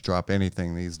pretty much drop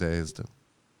anything these days to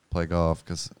play golf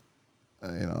because,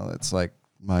 it's like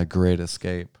my great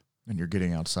escape. And you're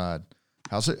getting outside.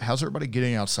 How's everybody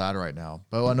getting outside right now?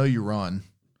 Bo, I know you run.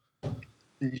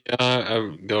 Yeah,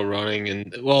 I go running,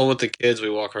 and with the kids, we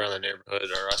walk around the neighborhood,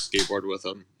 or I skateboard with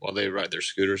them while they ride their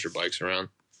scooters or bikes around.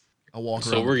 I walk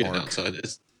So around we're the getting park. outside.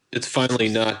 It's finally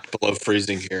not below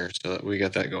freezing here, so we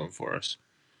got that going for us.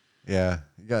 Yeah,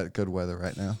 you got good weather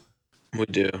right now. We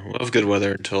do. We'll have good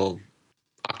weather until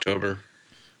October.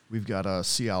 We've got a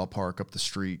Sea Park up the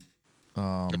street.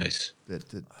 Nice.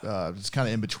 It's kind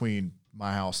of in between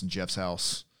my house and Jeff's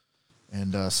house.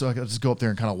 And so I could just go up there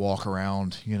and kind of walk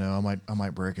around. I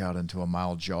might break out into a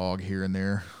mild jog here and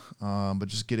there. But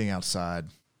just getting outside,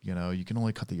 you can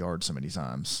only cut the yard so many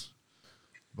times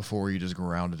before you just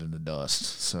ground it into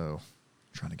dust. So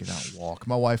trying to get out and walk.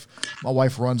 My wife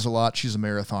runs a lot. She's a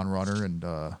marathon runner,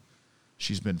 and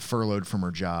she's been furloughed from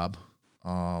her job.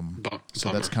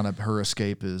 So that's kind of her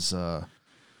escape is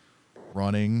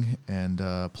running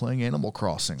and playing Animal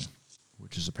Crossing,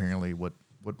 which is apparently what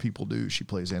people do. She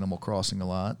plays Animal Crossing a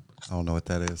lot. I don't know what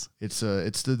that is. It's the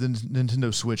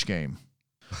Nintendo Switch game.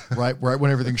 Right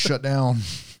when everything shut down,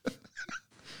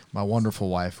 my wonderful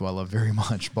wife, who I love very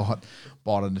much, bought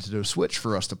a Nintendo Switch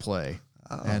for us to play.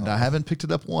 And I haven't picked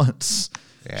it up once.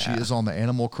 Yeah. She is on the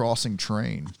Animal Crossing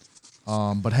train.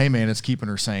 But hey, man, it's keeping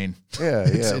her sane. Yeah,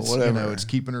 it's, whatever. It's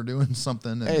keeping her doing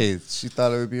something. And Hey, she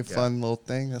thought it would be a fun little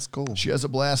thing. That's cool. she has a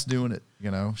blast doing it.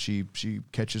 She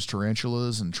catches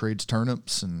tarantulas and trades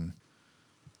turnips, and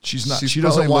she doesn't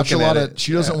probably watch a looking lot at of it.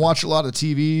 she doesn't watch a lot of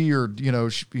TV,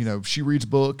 or she reads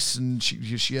books, and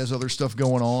she has other stuff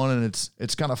going on, and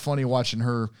it's kind of funny watching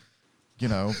her.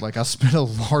 Like I spent a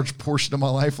large portion of my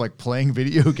life like playing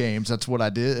video games. That's what I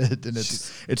did, and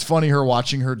it's funny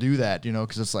watching her do that.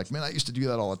 Because it's like, man, I used to do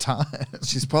that all the time.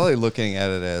 She's probably looking at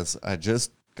it as I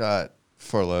just got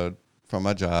furloughed from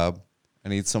my job. I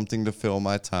need something to fill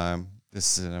my time.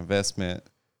 This is an investment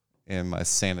in my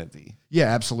sanity. Yeah,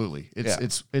 absolutely.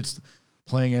 It's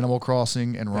playing Animal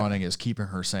Crossing and running is keeping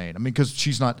her sane. I mean, because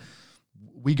she's not.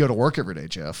 We go to work every day,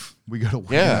 Jeff. We go to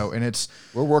work, and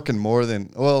We're working more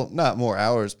than, not more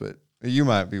hours, but you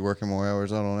might be working more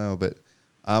hours. I don't know, but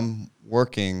I'm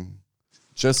working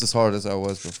just as hard as I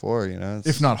was before.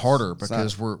 if not harder,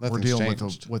 because we're nothing's dealing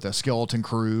changed. with a skeleton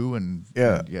crew and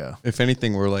Yeah. yeah, If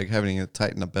anything, we're like having to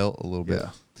tighten a belt a little bit.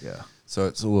 yeah. So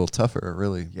it's a little tougher,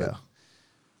 really. but- Yeah.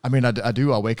 I mean, I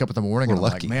do. I wake up in the morning We're and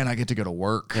I'm lucky. like, man, I get to go to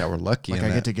work. Yeah, we're lucky. Like in I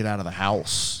that. get to get out of the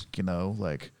house,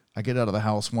 like I get out of the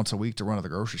house once a week to run to the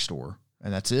grocery store,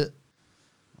 and that's it.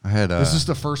 I had This is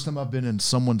the first time I've been in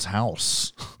someone's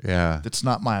house yeah. that's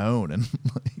not my own in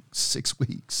like 6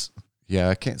 weeks. Yeah,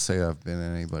 I can't say I've been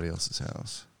in anybody else's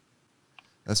house.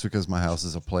 That's because my house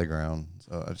is a playground,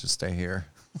 so I just stay here.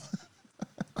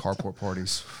 carport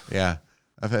parties. Yeah,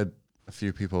 I've had a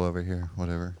few people over here.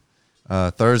 Whatever.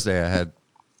 Thursday, I had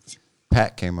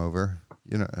Pat came over.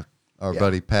 You know, our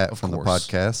buddy Pat from the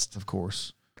podcast. Of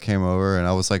course. Came over, and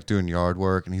I was like doing yard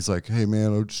work, and he's like, "Hey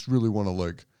man, I just really want to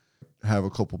like have a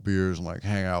couple beers and like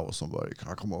hang out with somebody. Can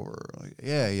I come over?" Like,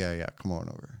 yeah, come on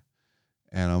over.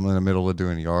 And I'm in the middle of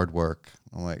doing yard work.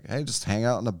 I'm like, "Hey, just hang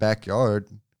out in the backyard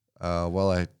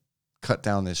while I cut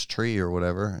down this tree or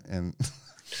whatever, and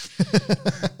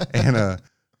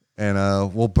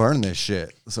and we'll burn this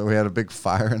shit." So we had a big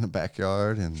fire in the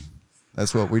backyard, and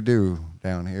that's what we do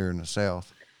down here in the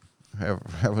South.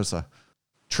 That was a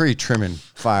tree trimming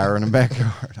fire in the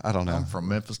backyard. I don't know. I'm from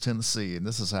Memphis, Tennessee, and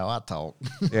this is how I talk.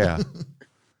 Yeah.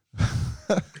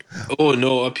 Oh,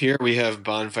 no, up here we have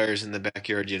bonfires in the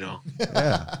backyard, you know.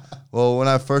 Yeah. Well, when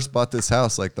I first bought this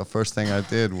house, like the first thing I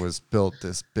did was built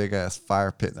this big ass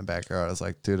fire pit in the backyard. I was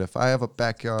like, dude, if I have a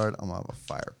backyard, I'm gonna have a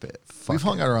fire pit. We've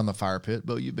hung out around the fire pit,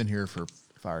 but you've been here for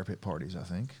fire pit parties, I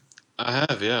think. I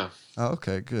have, yeah. Oh,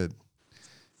 okay, good.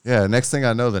 Yeah, next thing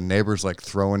I know, the neighbor's like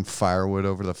throwing firewood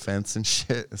over the fence and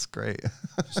shit. It's great.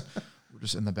 We're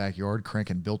just in the backyard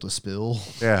cranking Built a Spill.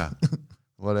 Yeah.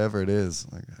 Whatever it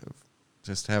is. Like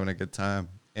just having a good time.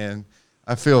 And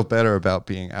I feel better about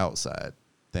being outside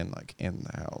than like in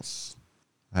the house,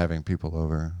 having people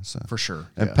over. So For sure.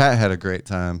 And yeah. Pat had a great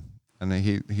time. And then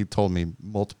he told me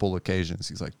multiple occasions.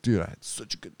 He's like, dude, I had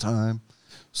such a good time.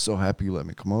 So happy you let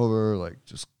me come over. Like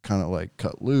just kind of like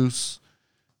cut loose.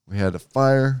 We had a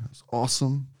fire. It was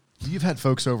awesome. You've had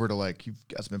folks over to like, you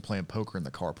guys have been playing poker in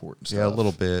the carport and stuff. Yeah, a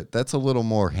little bit. That's a little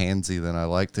more handsy than I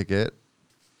like to get.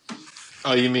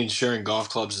 Oh, you mean sharing golf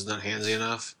clubs is not handsy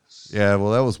enough? Yeah,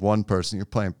 well, that was one person. You're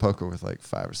playing poker with like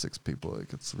 5 or 6 people.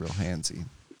 Like it's real handsy.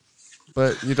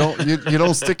 But you don't you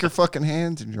don't stick your fucking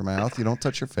hand in your mouth. You don't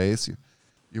touch your face.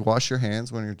 You wash your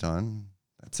hands when you're done.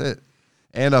 That's it.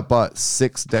 And I bought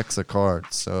 6 decks of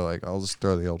cards, so like I'll just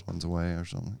throw the old ones away or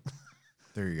something.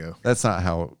 There you go. That's not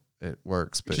how it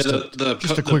works, but Just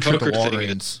a quick trip to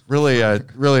Walgreens. really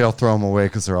I'll throw them away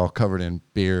because they're all covered in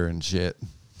beer and shit.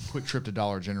 Quick trip to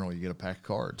Dollar General, you get a pack of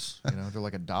cards. You know, they're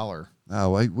like $1.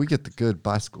 Oh, we get the good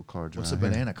bicycle cards. What's a around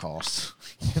here. banana cost?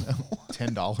 You know,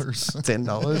 $10.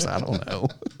 $10? I don't know.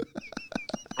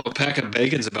 A pack of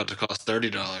bacon's about to cost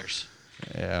 $30.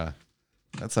 Yeah,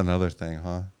 that's another thing,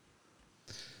 huh?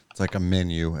 It's like a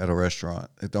menu at a restaurant.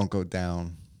 It don't go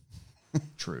down.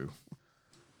 True.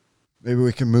 Maybe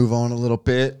we can move on a little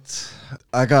bit.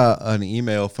 I got an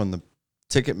email from the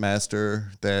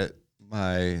Ticketmaster that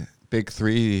my Big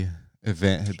 3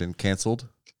 event had been canceled.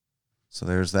 So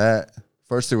there's that.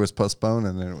 First it was postponed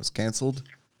and then it was canceled.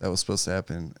 That was supposed to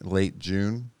happen late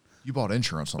June. You bought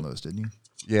insurance on those, didn't you?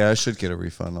 Yeah, I should get a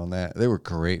refund on that. They were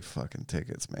great fucking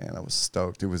tickets, man. I was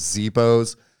stoked. It was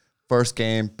Zebo's first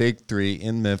game, Big 3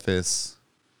 in Memphis.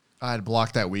 I had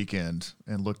blocked that weekend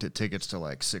and looked at tickets to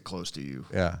like sit close to you.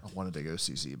 Yeah. I wanted to go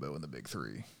see Zebo in the Big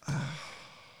 3. That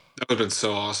would have been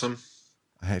so awesome.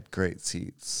 I had great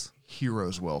seats.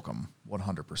 Heroes welcome,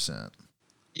 100%.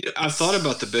 Yeah, I've thought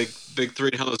about the big 3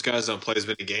 and how those guys don't play as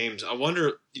many games. I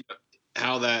wonder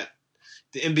how the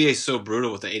NBA is so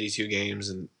brutal with the 82 games,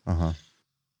 and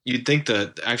you'd think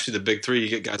that actually the Big 3, you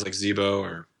get guys like Zebo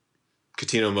or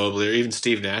Coutinho Mobley or even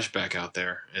Steve Nash back out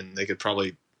there, and they could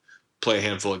probably play a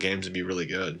handful of games and be really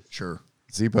good. Sure.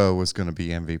 Zebo was going to be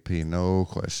MVP, no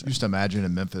question. Just imagine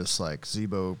in Memphis, like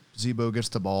Zebo gets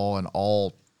the ball and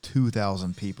all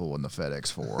 2,000 people in the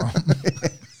FedEx Forum.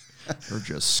 They're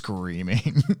just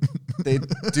screaming. They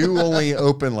do only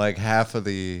open like half of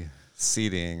the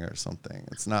seating or something.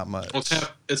 It's not much. Well,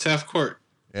 it's half court.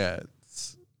 Yeah,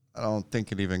 I don't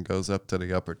think it even goes up to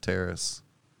the upper terrace.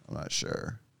 I'm not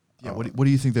sure. Yeah. What do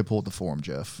you think they pulled at the Forum,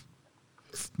 Jeff?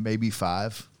 Maybe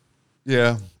 5?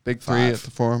 Yeah, Big 3 5. at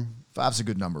the Forum. 5's a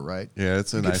good number, right? Yeah,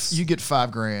 it's a nice. You get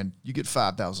 $5,000. You get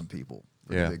 5,000 people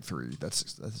for Yeah. the Big 3. That's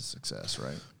a success,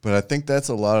 right? But I think that's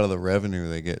a lot of the revenue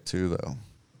they get too, though,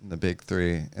 in the Big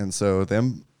 3. And so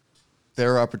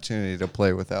their opportunity to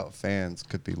play without fans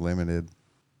could be limited.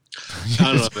 I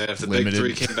don't know, man. If the Limited.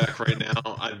 Big 3 came back right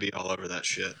now, I'd be all over that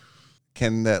shit.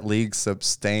 Can that league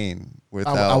sustain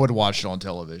without? I would watch it on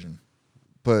television.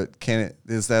 But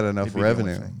is that enough It'd be the only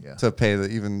revenue thing, yeah. to pay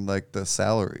even like the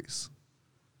salaries?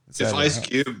 If Ice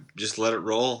Cube just let it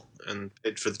roll and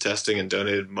paid for the testing and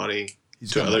donated money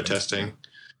He's to got other money. testing,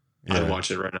 Yeah. I'd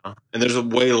watch it right now. And there's a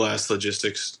way less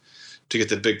logistics to get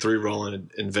the Big 3 rolling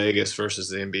in Vegas versus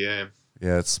the NBA.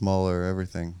 Yeah, it's smaller,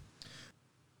 everything.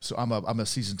 So I'm a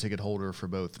season ticket holder for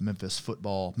both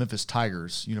Memphis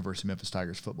Tigers, University of Memphis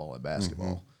Tigers football and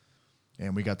basketball.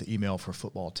 And we got the email for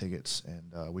football tickets,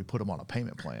 and we put them on a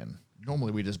payment plan.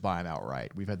 normally we just buy them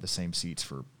outright. We've had the same seats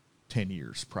for 10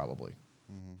 years probably.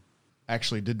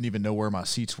 Actually didn't even know where my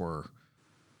seats were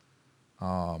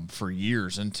for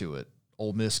years into it.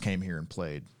 Ole Miss came here and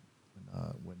played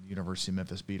when University of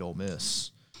Memphis beat Ole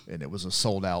Miss, and it was a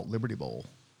sold-out Liberty Bowl.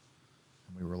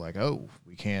 And we were like, oh,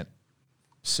 we can't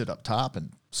sit up top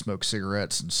and smoke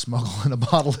cigarettes and smuggle in a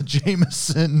bottle of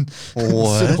Jameson and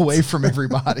sit away from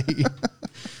everybody.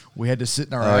 We had to sit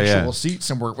in our actual seats,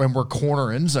 and we're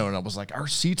corner end zone. I was like, our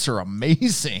seats are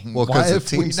amazing. Well, because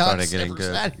the team started getting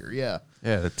good. Sat here? Yeah.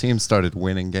 Yeah, the team started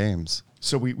winning games.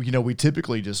 So we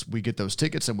typically we get those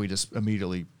tickets and we just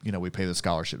immediately, we pay the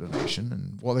scholarship donation.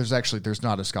 And well, there's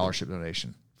not a scholarship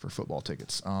donation for football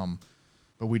tickets.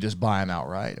 But we just buy them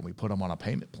outright and we put them on a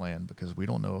payment plan because we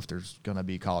don't know if there's going to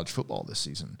be college football this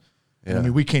season. Yeah. I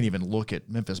mean, we can't even look at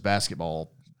Memphis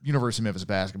basketball, University of Memphis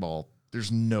basketball.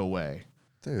 There's no way,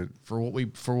 dude, for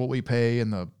what we pay in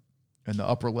the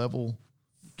upper level.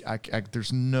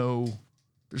 There's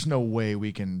no way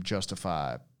we can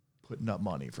justify putting up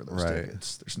money for those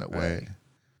tickets. There's no way.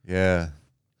 Yeah.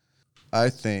 I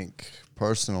think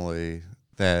personally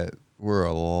that we're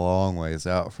a long ways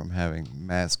out from having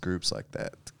mass groups like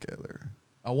that together.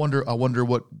 I wonder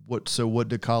what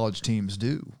do college teams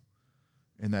do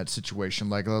in that situation?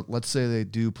 Like, let's say they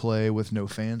do play with no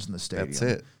fans in the stadium. That's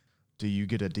it. Do you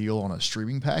get a deal on a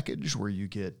streaming package where you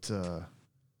get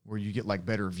like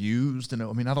better views? I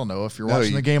don't know. If you're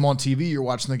watching the game on TV, you're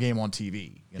watching the game on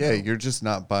TV. You're just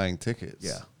not buying tickets.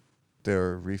 Yeah.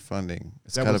 They're refunding.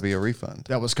 It's got to be a refund.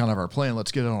 That was kind of our plan.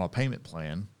 Let's get it on a payment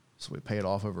plan. So we pay it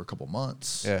off over a couple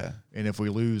months. Yeah. And if we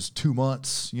lose 2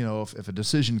 months, if a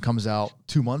decision comes out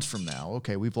 2 months from now,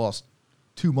 okay, we've lost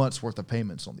 2 months worth of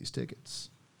payments on these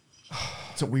tickets.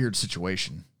 It's a weird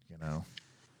situation,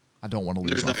 I don't want to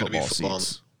lose my football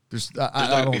seats.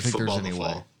 I don't think there's any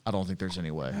way. I don't think there's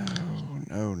any way.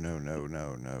 No.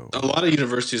 A lot of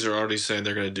universities are already saying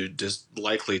they're going to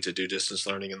likely to do distance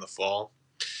learning in the fall.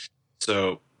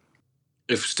 So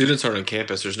if students aren't on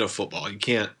campus, there's no football. You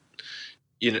can't.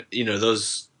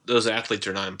 Those athletes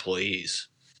are not employees.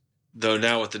 Though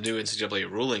now with the new NCAA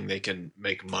ruling, they can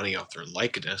make money off their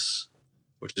likeness,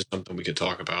 which is something we could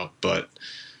talk about. But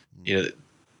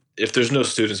if there's no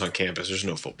students on campus, there's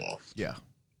no football. Yeah.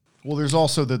 Well, there's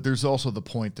also the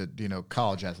point that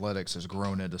college athletics has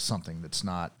grown into something that's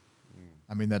not.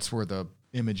 I mean, that's where the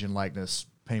image and likeness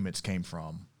payments came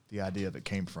from. The idea of it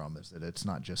came from is that it's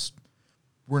not just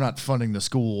we're not funding the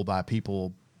school by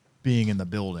people being in the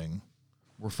building.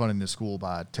 We're funding the school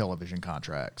by television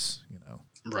contracts,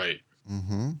 Right.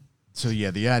 Mm-hmm. So,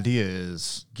 the idea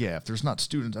is, if there's not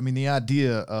students, the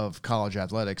idea of college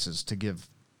athletics is to give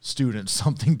students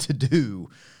something to do,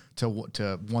 to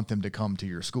want them to come to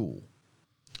your school,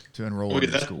 to enroll in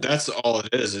your school. That's all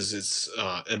it is it's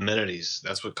amenities.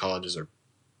 That's what colleges are.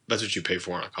 That's what you pay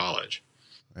for in a college.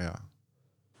 Yeah.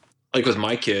 Like with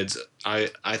my kids, I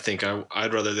think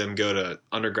I'd rather them go to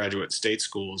undergraduate state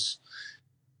schools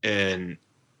and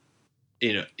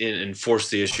enforce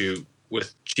the issue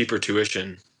with cheaper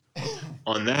tuition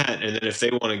on that. And then if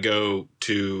they want to go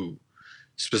to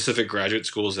specific graduate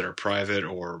schools that are private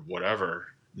or whatever,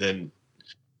 then,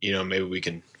 maybe we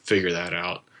can figure that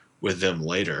out with them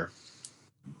later.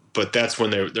 But that's when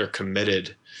they're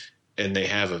committed and they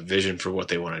have a vision for what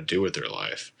they want to do with their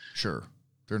life. Sure.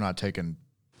 They're not taking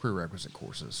prerequisite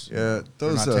courses. Yeah.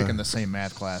 They're not taking the same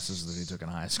math classes that they took in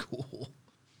high school.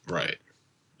 Right.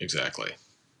 Exactly.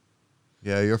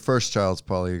 Yeah, your first child's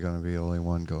probably going to be the only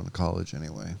one going to college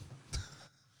anyway.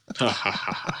 That's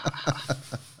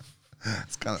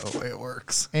kind of the way it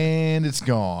works. And it's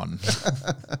gone.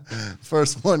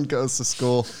 First one goes to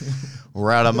school.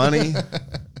 We're out of money.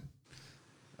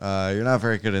 You're not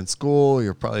very good in school.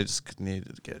 You're probably just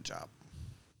needed to get a job.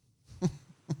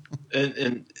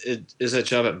 And is that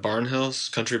job at Barnhill's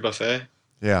Country Buffet?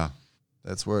 Yeah,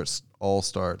 that's where it all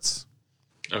starts.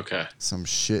 Okay. Some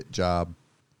shit job.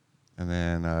 And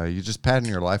then you just pattern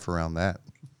your life around that.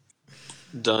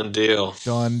 Done deal.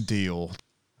 Done deal.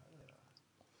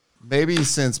 Maybe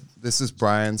since this is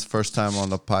Brian's first time on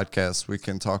the podcast, we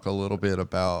can talk a little bit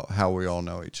about how we all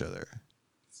know each other.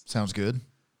 Sounds good.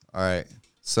 All right.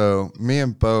 So me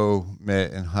and Bo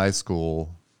met in high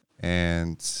school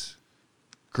and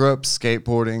grew up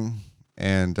skateboarding.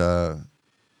 And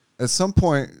at some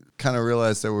point kind of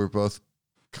realized that we were both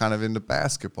kind of into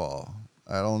basketball.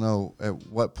 I don't know at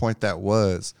what point that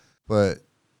was, but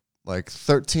like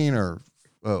 13 or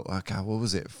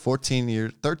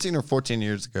 13 or 14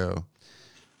 years ago,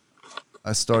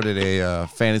 I started a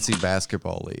fantasy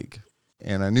basketball league,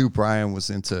 and I knew Brian was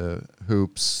into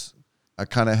hoops. I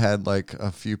kind of had like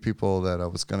a few people that I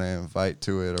was going to invite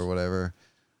to it or whatever.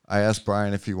 I asked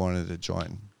Brian if he wanted to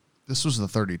join. This was the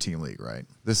 30-team league, right?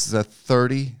 This is a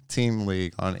 30-team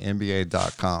league on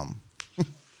NBA.com,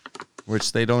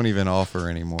 which they don't even offer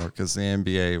anymore because the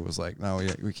NBA was like, no,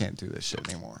 we can't do this shit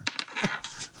anymore.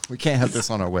 We can't have this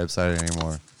on our website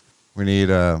anymore. We need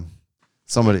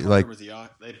somebody like...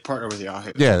 They partner with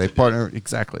Yahoo. Yeah, they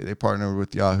partner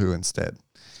with Yahoo instead.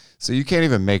 So you can't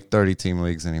even make 30-team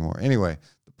leagues anymore. Anyway,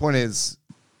 the point is...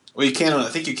 Well, you can. I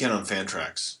think you can on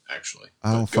Fantrax, actually.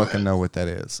 I don't fucking know what that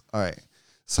is. All right.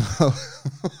 So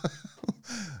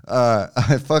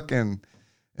I fucking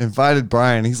invited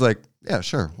Brian. He's like, yeah,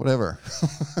 sure, whatever.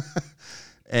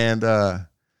 And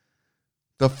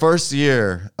the first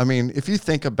year, I mean, if you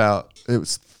think about it,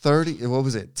 was 30, what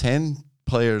was it, 10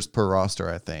 players per roster,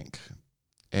 I think.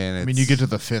 And I mean, you get to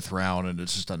the 5th round and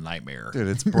it's just a nightmare. Dude,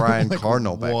 it's Brian like,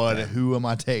 Cardinal back then. Who am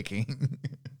I taking?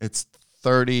 It's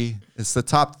 30. It's the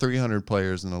top 300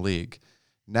 players in the league.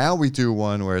 Now we do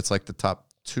one where it's like the top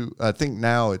 2. I think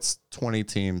now it's 20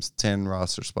 teams, 10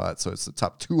 roster spots. So it's the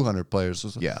top 200 players.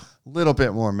 So Yeah. A little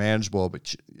bit more manageable,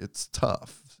 but it's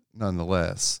tough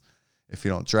nonetheless if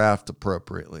you don't draft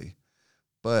appropriately.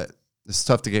 But it's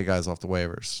tough to get guys off the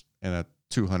waivers in a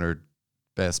 200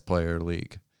 best player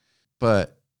league.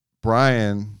 But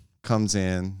Brian comes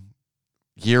in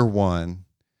year 1,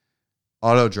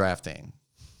 auto drafting.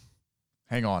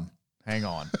 Hang on.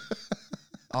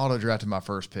 Auto drafted my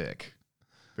first pick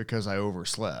because I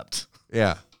overslept.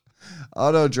 Yeah.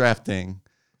 Auto drafting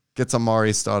gets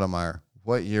Amari Stoudemire.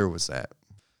 What year was that?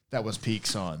 That was peak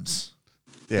Suns.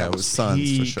 Yeah, it was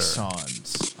Suns for sure.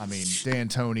 Suns. I mean,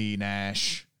 D'Antoni,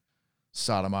 Nash,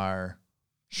 Stoudemire,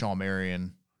 Shawn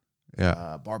Marion.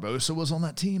 Yeah. Barbosa was on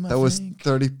that team, That was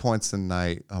 30 points a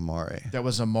night, Amari. That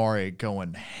was Amari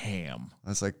going ham.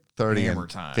 That's like 30 Hammer and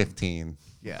time. 15.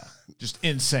 Yeah. Just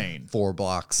insane. 4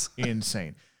 blocks.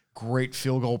 Insane. Great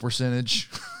field goal percentage.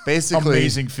 Basically,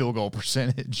 amazing field goal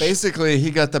percentage. Basically,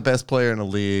 he got the best player in the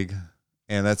league,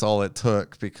 and that's all it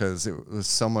took because it was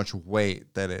so much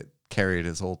weight that it carried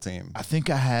his whole team. I think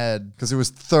I had... Because it was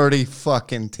 30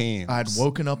 fucking teams. I had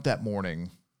woken up that morning.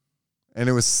 And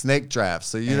it was snake draft,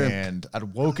 so you didn't... And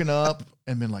I'd woken up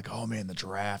and been like, oh, man, the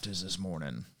draft is this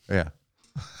morning. Yeah.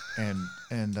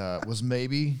 And was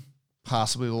maybe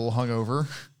possibly a little hungover.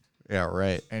 Yeah,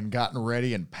 right. And gotten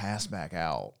ready and passed back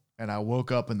out. And I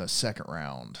woke up in the 2nd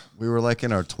round. We were like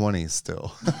in our 20s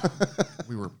still.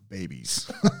 We were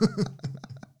babies.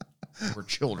 We were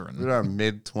children. We were in our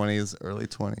mid-20s, early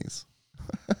 20s.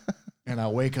 And I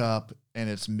wake up and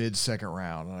it's mid-2nd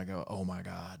round. And I go, oh, my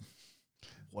God.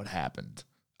 What happened?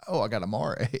 Oh, I got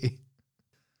Amari.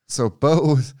 So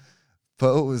Bo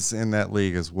was in that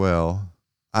league as well.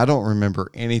 I don't remember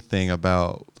anything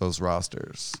about those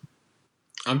rosters.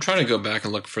 I'm trying to go back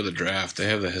and look for the draft. They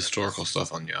have the historical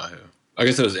stuff on Yahoo. I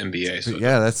guess it was NBA. So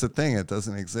yeah, that's the thing. It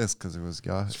doesn't exist because it was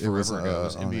Yahoo. It was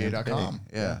NBA.com.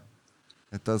 Yeah.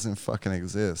 It doesn't fucking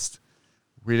exist.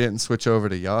 We didn't switch over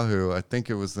to Yahoo. I think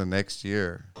it was the next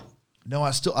year. No,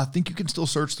 I think you can still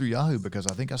search through Yahoo because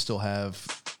I think I still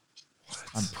have.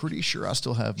 I'm pretty sure I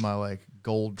still have my like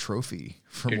gold trophy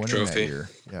from winning that year.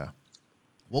 Yeah.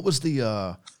 What was the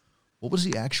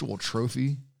actual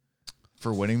trophy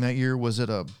for winning that year? Was it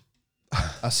a?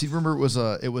 I see. Remember, it was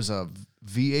a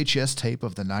VHS tape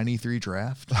of the '93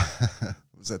 draft.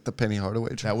 Was that the Penny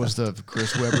Hardaway draft? That was the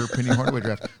Chris Webber Penny Hardaway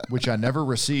draft, which I never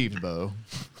received, Bo.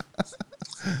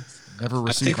 Never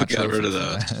received. I think we got rid of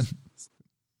that.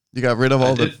 You got rid of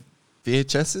all the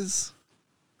VHSs?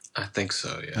 I think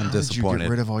so, yeah. I'm How did you disappointed. get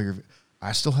rid of all your...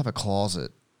 I still have a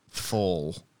closet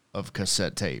full of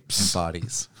cassette tapes. And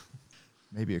bodies.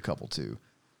 Maybe a couple, too.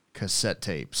 Cassette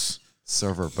tapes.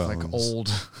 Server bones. Like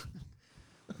old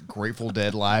Grateful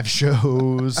Dead live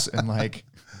shows and like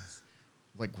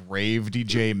rave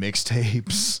DJ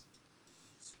mixtapes.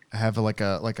 I have like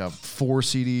a 4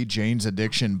 CD Jane's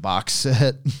Addiction box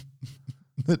set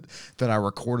that I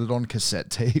recorded on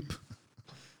cassette tape.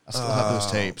 I still have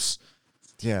those tapes.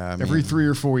 Yeah. I mean, Every 3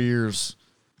 or 4 years,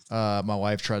 my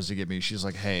wife tries to get me. She's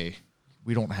like, hey,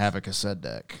 we don't have a cassette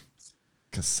deck.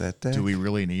 Cassette deck? Do we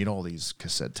really need all these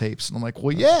cassette tapes? And I'm like,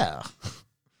 well, yeah.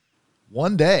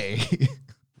 One day,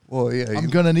 Well, yeah. I'm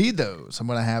going to need those. I'm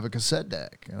going to have a cassette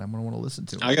deck, and I'm going to want to listen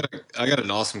to them. I got an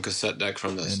awesome cassette deck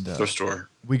from the thrift store.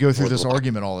 We go through this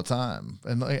argument all the time.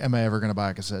 And am I ever going to buy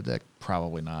a cassette deck?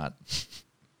 Probably not.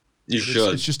 You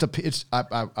should. It's just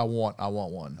I want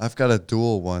one. I've got a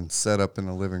dual one set up in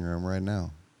the living room right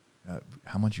now.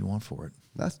 How much you want for it?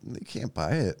 You can't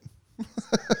buy it.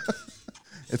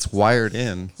 It's wired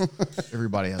in.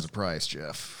 Everybody has a price,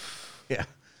 Jeff. Yeah.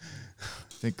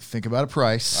 Think about a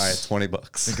price. All right, $20.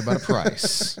 Think about a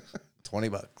price.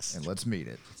 $20. And let's meet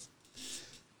it.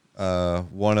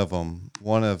 One of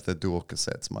the dual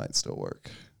cassettes might still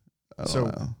work. I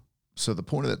don't know. So the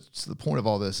point of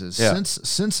all this is Yeah.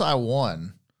 since I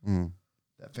won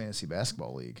that fantasy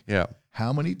basketball league, Yeah.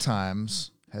 how many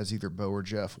times has either Bo or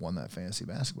Jeff won that fantasy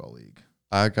basketball league?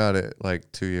 I got it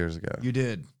like 2 years ago. You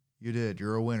did.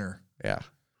 You're a winner. Yeah.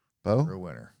 You're a Bo?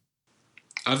 winner.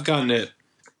 I've gotten it.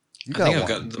 You I got think one. I've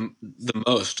gotten the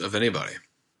most of anybody.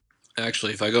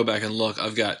 Actually, if I go back and look,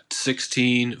 I've got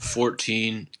 16,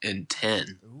 14, and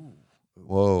 10.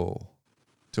 Whoa.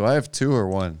 Do I have 2 or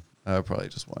 1? Probably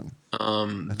just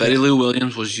 1. Betty Lou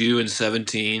Williams was you in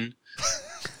 17.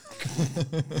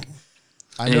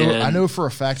 I know for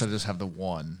a fact I just have the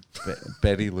one.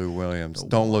 Betty Lou Williams.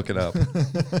 Don't look it up.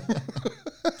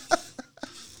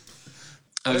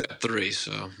 I've got 3,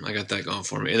 so I got that going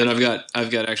for me. And then I've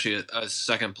got actually a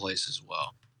second place as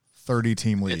well.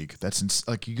 30-team league. That's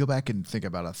like you go back and think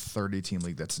about a 30-team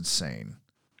league. That's insane.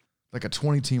 Like a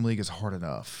 20-team league is hard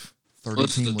enough.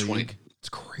 30-team league, it's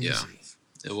crazy. Yeah,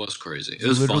 it was crazy. It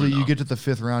was literally fun, you though. get to the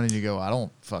 5th round and you go, I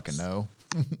don't fucking know.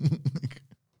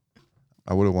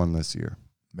 I would have won this year.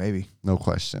 Maybe, No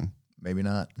question. maybe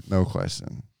not. No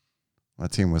question. My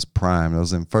team was prime. I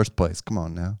was in first place. Come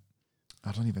on now.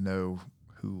 I don't even know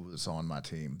who was on my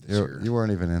team this year. You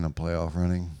weren't even in a playoff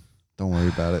running. Don't worry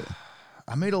about it.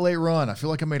 I made a late run. I feel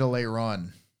like I made a late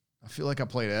run. I feel like I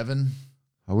played Evan,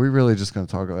 Are we really just going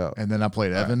to talk about and then I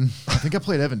played Evan. I think I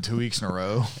played Evan 2 weeks in a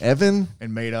row Evan?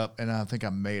 and made up, and I think I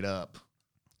made up.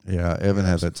 Yeah, Evan Yeah,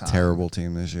 had a some time. terrible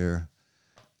team this year.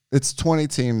 It's 20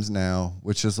 teams now,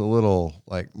 which is a little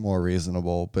like more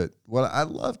reasonable. But what I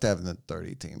loved having the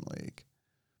 30-team league,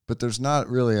 but there's not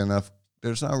really enough.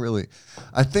 There's not really.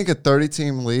 I think a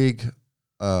 30-team league.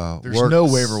 There's works. no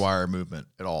waiver wire movement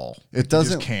at all. It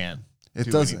doesn't. You just can't. It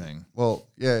do doesn't. anything. Well,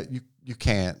 yeah, you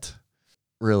can't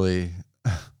really,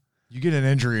 You get an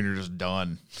injury and you're just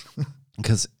done.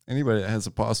 because anybody that has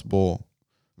a possible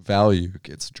value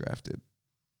gets drafted.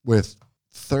 With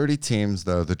 30 teams,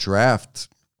 though, the draft,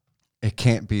 it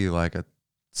can't be like a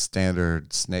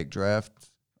standard snake draft,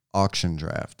 auction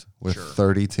draft. With Sure.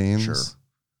 30 teams, Sure.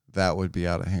 that would be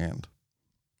out of hand.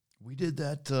 We did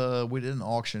that. We did an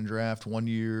auction draft one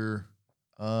year,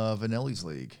 Vanelli's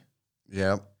league.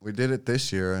 Yeah, we did it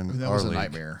this year in That our was a league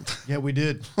nightmare. Yeah, we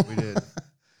did. We did.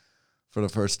 for the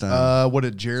first time. What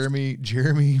did Jeremy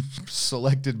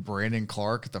selected Brandon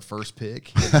Clark at the first pick?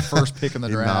 He had the first pick in the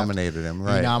He draft. nominated him, He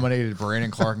right? nominated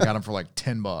Brandon Clark and got him for like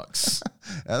 $10.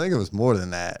 I think it was more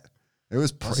than that. It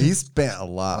was. He spent a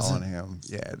lot on him.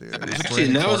 Yeah, dude. It was Actually,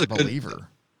 Brandon that was a Clark good believer.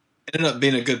 Ended up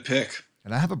being a good pick.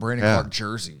 And I have a Brandon Yeah. Clark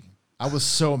jersey. I was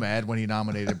so mad when he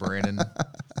nominated Brandon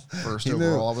first He knew-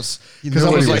 overall. I was he because knew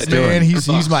I what was he like, was doing. man,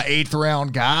 he's my 8th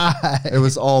round guy. It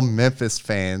was all Memphis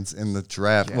fans in the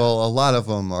draft. Yeah. Well, a lot of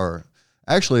them are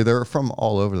actually they're from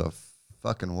all over the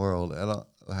fucking world.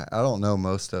 I don't know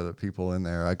most of the people in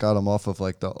there. I got them off of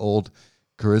like the old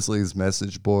Grizzlies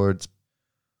message boards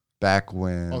back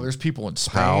when. Oh, there's people in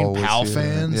Powell Spain, was Powell here.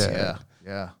 fans. Yeah.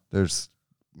 Yeah. There's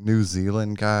New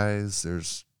Zealand guys.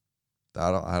 There's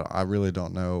I really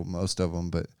don't know most of them,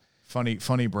 but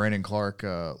Funny Brandon Clark,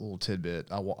 little tidbit.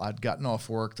 I'd gotten off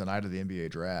work the night of the NBA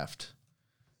draft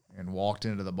and walked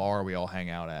into the bar we all hang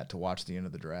out at to watch the end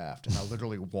of the draft. And I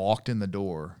literally walked in the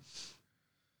door.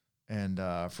 And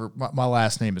for my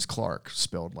last name is Clark,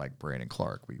 spelled like Brandon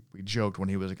Clark. We joked when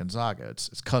he was at Gonzaga.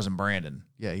 It's cousin Brandon.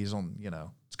 Yeah, he's on.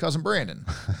 It's cousin Brandon.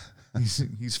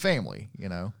 he's family.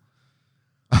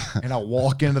 And I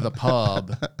walk into the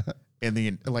pub, and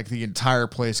the entire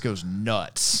place goes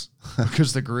nuts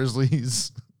because the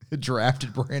Grizzlies had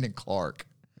drafted Brandon Clark.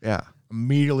 yeah.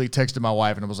 Immediately texted my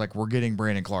wife and I was like, "We're getting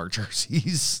Brandon Clark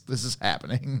jerseys. This is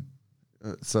happening."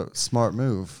 So smart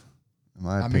move, in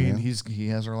my I opinion. mean, he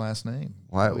has our last name.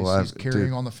 Why- At least well, he's carrying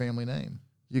dude. on the family name.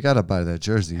 You got to buy that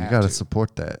jersey. You Have got to to.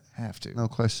 support that. Have to. No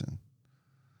question.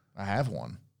 I have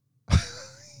one.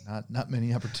 Not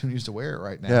many opportunities to wear it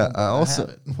right now. Yeah, but I also.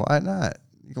 have it. Why not?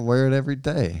 You can wear it every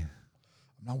day.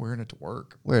 I'm not wearing it to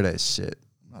work. Wear that shit.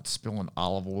 I'm not spilling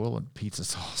olive oil and pizza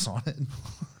sauce on it.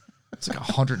 It's like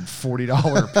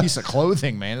 $140 piece of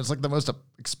clothing, man. It's like the most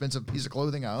expensive piece of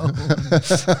clothing I own.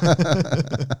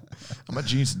 I'm a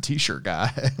jeans and t-shirt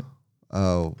guy.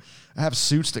 Oh, I have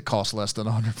suits that cost less than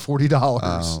 $140.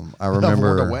 I that remember. I've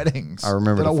worn to weddings. I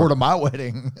remember that I the wore to my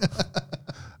wedding.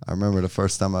 I remember the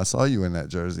first time I saw you in that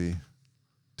jersey.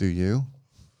 Do you?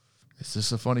 Is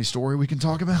this a funny story we can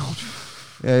talk about?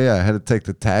 Yeah. I had to take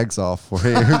the tags off for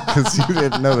you because you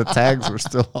didn't know the tags were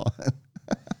still on.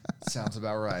 Sounds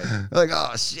about right. Like,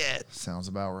 oh shit. Sounds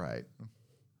about right.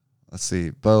 Let's see,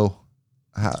 Bo.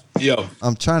 Yo,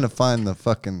 I'm trying to find the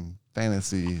fucking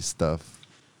fantasy stuff.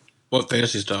 What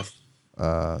fantasy stuff?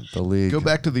 The league. Go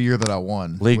back to the year that I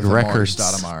won. League with Amari records.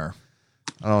 Stoudemire.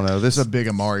 I don't know. This This is a big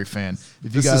Amari fan. If you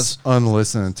this guys, is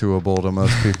unlistening to to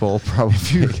most people,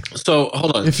 probably. So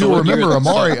hold on. if So you what year remember,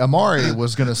 is this? Amari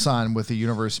was going to sign with the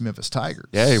University of Memphis Tigers.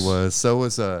 Yeah, he was. So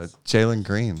was Jalen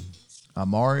Green.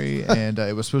 Amari, and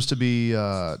it was supposed to be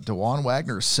DeJuan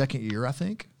Wagner's second year, I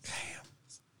think.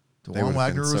 They DeJuan would've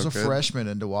Wagner been was so a good. freshman,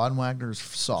 and DeJuan Wagner's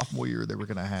sophomore year, they were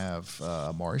going to have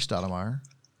Amari Stoudemire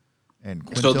and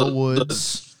So Quintel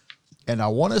Woods. And I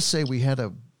want to say we had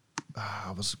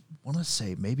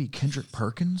maybe Kendrick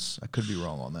Perkins. I could be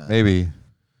wrong on that. Maybe.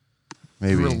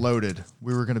 We were loaded.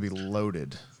 We were going to be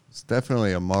loaded. It's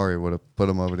definitely Amari would have put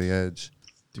him over the edge.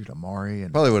 Dude, Amari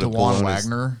and Probably would have DeJuan blown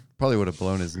Wagner. Probably would have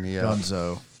blown his knee out.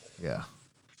 Dunzo. Yeah.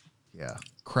 Yeah.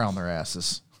 Crown their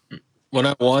asses. When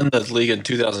I won the league in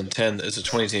 2010, it's a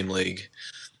 20-team league.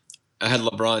 I had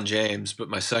LeBron James, but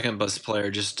my second best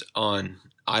player just on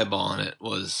eyeballing it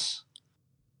was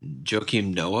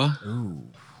Joakim Noah. Ooh.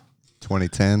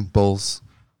 2010 Bulls.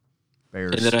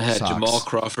 Bears. And then I had Sox. Jamal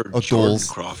Crawford, Oh, Jordan Bulls.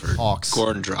 Crawford, Hawks.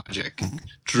 Gordon Dragic,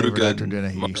 Drew Favorite actor, Gooden,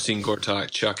 Dennehy. Marcin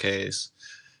Gortat, Chuck Hayes.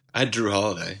 I had Drew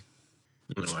Holiday.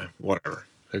 Anyway, whatever.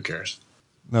 Who cares?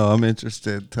 No, I'm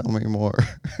interested. Tell me more.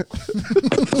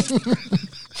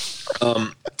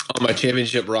 On my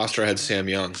championship roster, I had Sam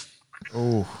Young.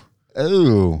 Oh.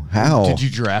 Oh, how? Did you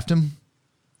draft him?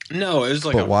 No, it was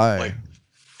like But why?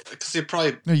 Because he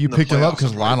probably No, you in the picked him up playoffs,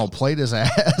 because right? Lionel played his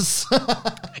ass.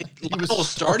 Lionel was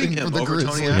starting starting for him the over Tony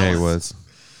Grizzlies. Allen. Yeah, he was.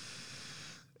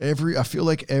 I feel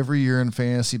like every year in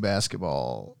fantasy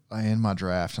basketball, I end my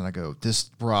draft and I go,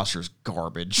 "This roster's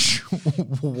garbage.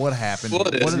 What happened? Well,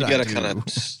 it What is. did You I got to do?" kind of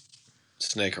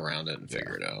snake around it and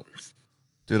figure it out.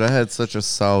 Dude, I had such a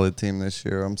solid team this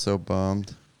year. I'm so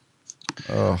bummed.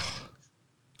 Oh,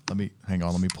 Let me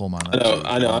pull mine up. I know, too.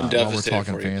 I know, I'm While we're devastated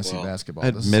talking for you as fantasy well. basketball. I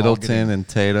had This is all Middleton getting and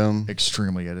Tatum.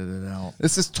 extremely edited out.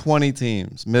 This is 20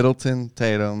 teams. Middleton,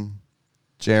 Tatum,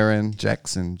 Jaren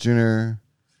Jackson Jr.,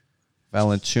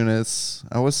 Valanciunas.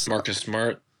 Marcus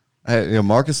Smart.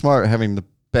 Marcus Smart having the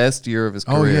best year of his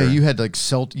Oh career. yeah, you had like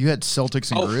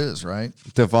Celtics and Oh. Grizz, right?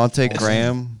 Devontae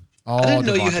Graham. Oh, I didn't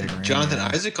know you Devontae had Graham, Jonathan yeah.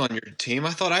 Isaac on your team.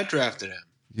 I thought I drafted him.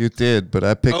 You did, but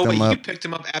I picked Oh, wait, him up. you picked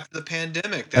him up after the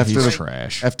pandemic. That's After He's the- right.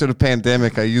 trash. After the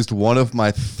pandemic, I used one of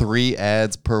my 3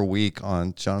 ads per week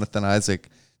on Jonathan Isaac,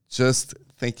 just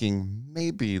thinking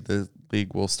maybe the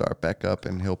league will start back up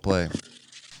and he'll play.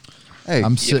 Hey,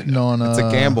 I'm sitting on. it's a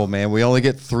gamble, man. We only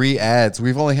get 3 ads.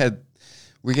 We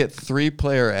get 3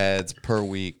 player ads per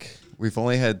week. We've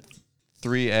only had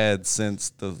 3 ads since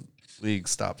the league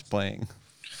stopped playing.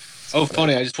 Oh,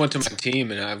 funny. I just went to my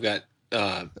team and I've got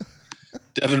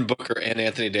Devin Booker and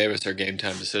Anthony Davis are game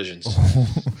time decisions.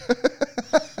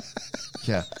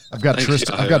 Yeah, I've got Thanks,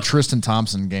 Tristan. Yahoo. I've got Tristan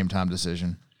Thompson game time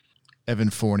decision. Evan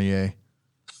Fournier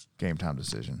game time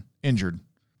decision. Injured.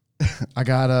 I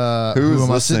got Who's who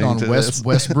am I sitting on? listening to this?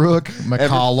 Westbrook,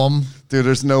 McCollum, Dude,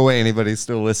 there's no way anybody's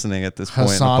still listening at this point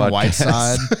Hassan in the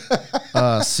podcast.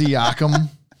 Whiteside, Siakam,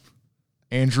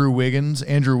 Andrew Wiggins.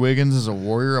 Andrew Wiggins is a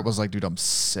Warrior. I was like, dude, I'm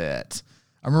set.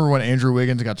 I remember when Andrew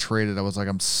Wiggins got traded. I was like,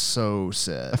 I'm so I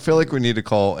set. feel like we need to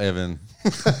call Evan.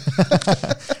 We're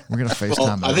gonna FaceTime.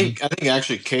 Well, I Evan. think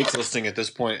actually Kate's listening at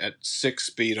this point at 6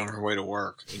 speed on her way to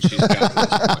work, and she's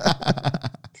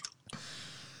got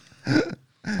this.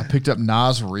 I picked up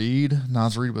Nas Reed.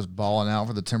 Nas Reed was balling out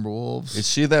for the Timberwolves. Is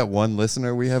she that one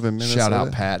listener we have in Minnesota? Shout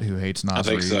out Pat who hates Nas I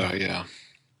think Reed. so. Yeah.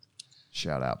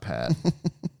 Shout out Pat.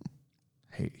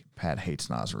 Hey, Pat hates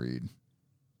Nas Reed.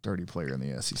 Dirty player in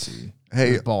the SEC. Hey.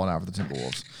 He was balling out for the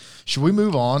Timberwolves. Should we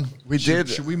move on? We did.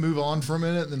 Should we move on for a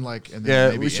minute and then Yeah,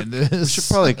 maybe we should, end this? we should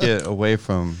probably get away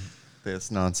from this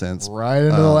nonsense. right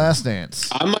into the last dance.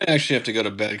 I might actually have to go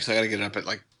to bed because I got to get up at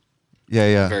like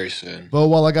Yeah. very soon. Well,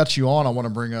 while I got you on, I want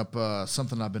to bring up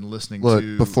something I've been listening Look,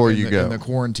 to before you in go. the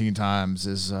quarantine times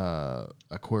is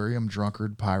Aquarium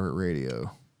Drunkard Pirate Radio.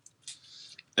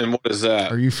 And what is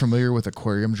that? Are you familiar with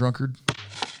Aquarium Drunkard?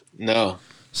 No.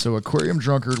 So Aquarium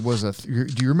Drunkard was do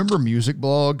you remember music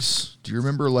blogs? Do you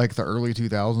remember like the early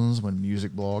 2000s when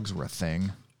music blogs were a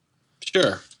thing?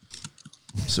 Sure.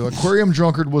 So Aquarium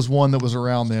Drunkard was one that was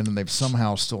around then, and they've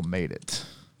somehow still made it.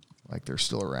 Like they're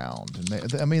still around, and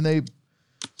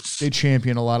they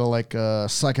champion a lot of like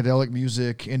psychedelic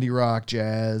music, indie rock,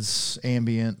 jazz,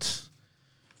 ambient.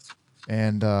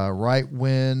 And right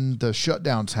when the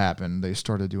shutdowns happened, they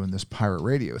started doing this pirate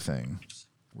radio thing,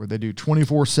 where they do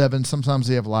 24/7. Sometimes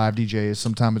they have live DJs.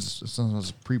 Sometimes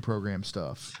it's pre-programmed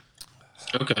stuff.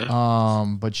 Okay.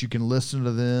 But you can listen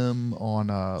to them on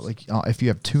if you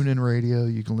have TuneIn Radio,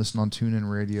 you can listen on TuneIn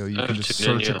Radio. You I can have just TuneIn,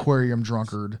 search yeah. Aquarium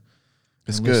Drunkard,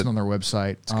 It's and good. listen on their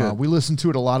website. good. We listen to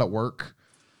it a lot at work.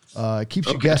 It keeps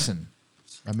you guessing.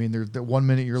 I mean, the 1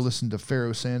 minute you're listening to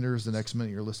Pharaoh Sanders, the next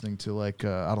minute you're listening to like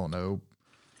I don't know,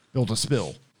 Build a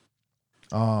Spill.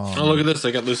 Oh, look at this!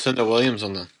 They got Lucinda Williams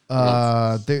on the.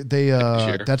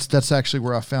 That's actually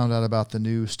where I found out about the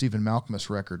new Stephen Malkmus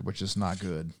record, which is not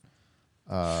good.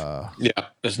 Yeah,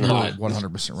 it's You're not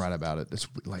 100% right about it. It's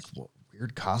like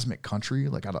weird cosmic country.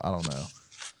 Like I don't know.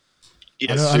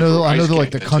 Yeah, I know Ice that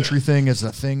like Cake the into country it. thing is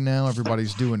a thing now.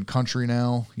 Everybody's doing country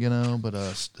now, you know. But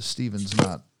Steven's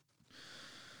not.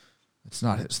 It's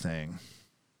not his thing.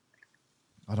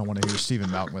 I don't want to hear Stephen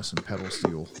Malkmus and pedal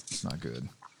steel. It's not good.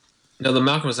 No, the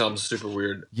Malcolm's album's super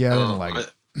weird. Yeah, I didn't like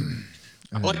it.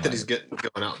 I like that he's going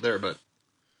out there, but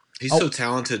he's so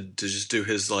talented to just do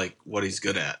his like what he's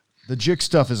good at. The Jig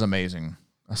stuff is amazing.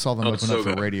 I saw them it's open up so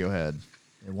for good. Radiohead.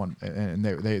 And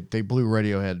they blew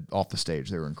Radiohead off the stage.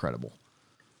 They were incredible.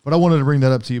 But I wanted to bring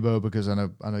that up to you, Bo, because I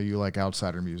know you like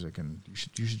outsider music, and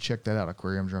you should check that out.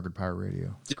 Aquarium Drunkard Pirate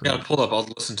Radio. It's great. Yeah, I'll pull up. I'll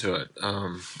listen to it.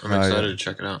 I'm excited to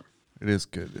check it out. It is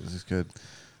good. It is good.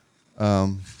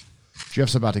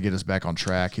 Jeff's about to get us back on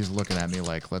track. He's looking at me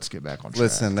like, let's get back on track.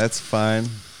 Listen, that's fine.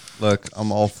 Look,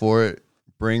 I'm all for it.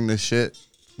 Bring the shit,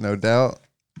 no doubt.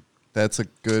 That's a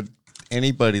good.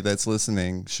 Anybody that's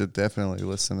listening should definitely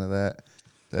listen to that.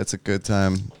 That's a good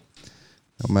time,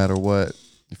 no matter what.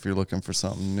 If you're looking for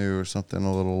something new or something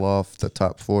a little off the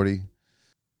top 40.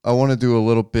 I want to do a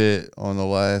little bit on The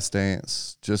Last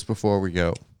Dance just before we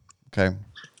go. Okay?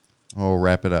 We'll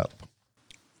wrap it up.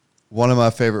 One of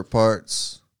my favorite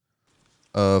parts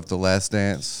of The Last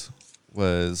Dance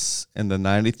was in the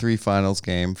 93 finals,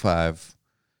 game 5,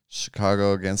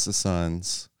 Chicago against the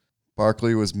Suns.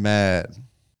 Barkley was mad.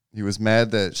 He was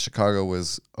mad that Chicago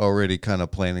was already kind of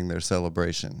planning their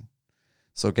celebration.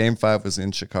 So game 5 was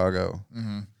in Chicago.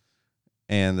 Mm-hmm.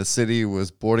 And the city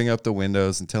was boarding up the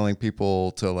windows and telling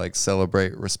people to like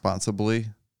celebrate responsibly.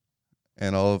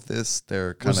 And all of this,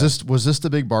 they're kind of... Was this the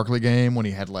big Barkley game when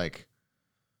he had like,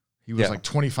 he was Yeah. like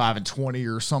 25 and 20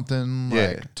 or something? Yeah.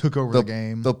 Like took over the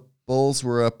game. The Bulls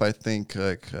were up, I think,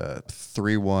 like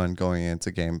 3-1 going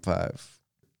into game 5.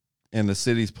 And the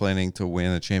city's planning to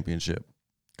win a championship.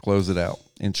 Close it out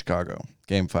in Chicago.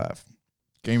 Game 5.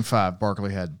 Game 5,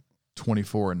 Barkley had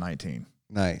 24 and 19.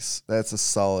 Nice. That's a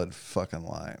solid fucking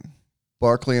line.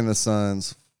 Barkley and the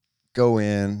Suns go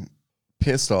in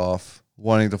pissed off,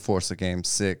 wanting to force a game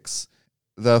 6.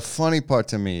 The funny part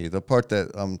to me, the part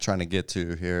that I'm trying to get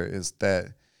to here is that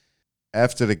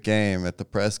after the game at the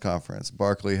press conference,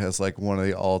 Barkley has like one of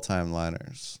the all-time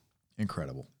liners.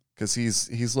 Incredible. Because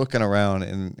he's looking around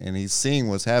and he's seeing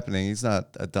what's happening. He's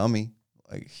not a dummy.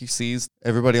 Like, he sees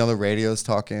everybody on the radios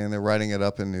talking. They're writing it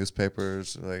up in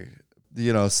newspapers. Like,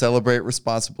 you know, celebrate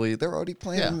responsibly. They're already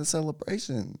planning the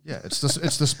celebration. Yeah, it's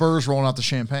the Spurs rolling out the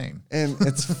champagne. And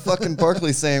it's fucking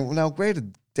Barkley saying, well, now, wait a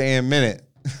damn minute.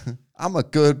 I'm a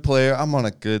good player. I'm on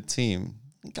a good team.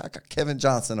 I got Kevin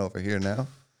Johnson over here now.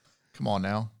 Come on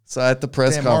now. So at the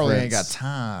press Dan conference, Marley ain't got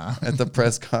time. at the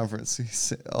press conference, he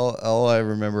said, all I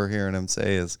remember hearing him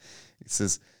say is, he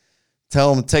says,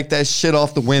 tell him to take that shit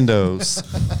off the windows.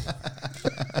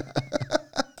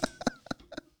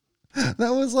 That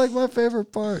was like my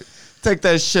favorite part. Take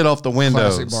that shit off the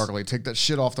windows. Classic Barkley. Take that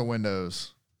shit off the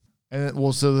windows. And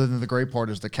so then the great part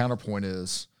is the counterpoint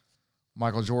is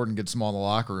Michael Jordan gets him on the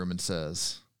locker room and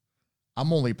says,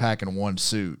 I'm only packing one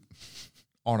suit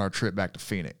on our trip back to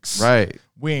Phoenix. Right.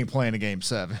 We ain't playing a game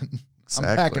 7. Exactly.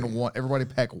 I'm packing one. Everybody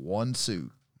pack one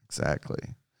suit. Exactly.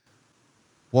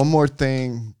 One more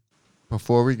thing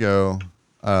before we go.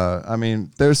 I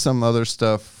mean, there's some other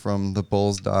stuff from the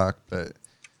Bulls doc, but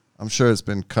I'm sure it's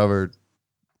been covered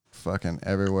fucking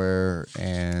everywhere.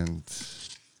 And,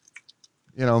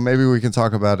 you know, maybe we can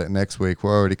talk about it next week.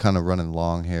 We're already kind of running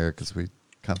long here because we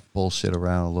kind of bullshit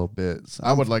around a little bit. So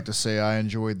I would like to say I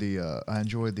enjoyed the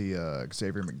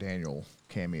Xavier McDaniel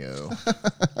cameo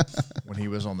when he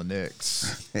was on the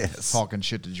Knicks Yes. talking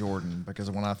shit to Jordan, because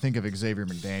when I think of Xavier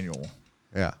McDaniel,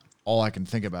 Yeah. all I can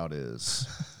think about is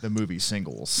the movie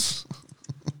Singles.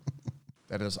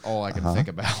 That is all I can think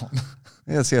about.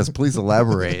 Yes. Please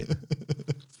elaborate.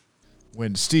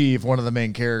 When Steve, one of the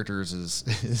main characters,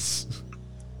 is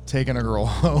taking a girl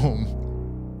home,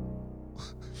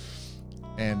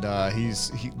 and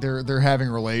they're having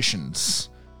relations,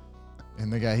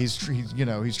 and the guy he's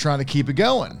trying to keep it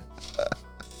going,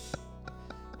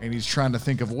 and he's trying to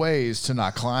think of ways to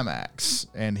not climax,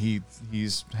 and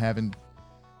he's having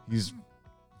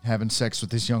sex with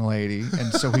this young lady,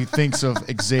 and so he thinks of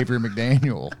Xavier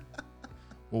McDaniel.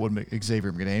 What would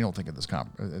Xavier McDaniel think of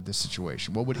this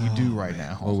situation? What would he do right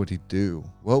now? What would he do?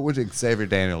 What would Xavier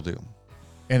Daniel do?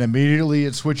 And immediately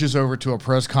it switches over to a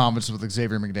press conference with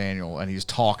Xavier McDaniel, and he's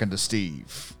talking to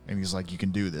Steve. And he's like, you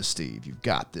can do this, Steve. You've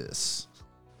got this.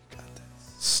 You got this.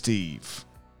 Steve,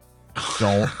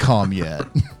 don't come yet.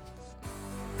 You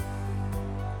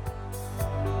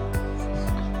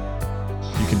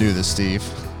can do this, Steve.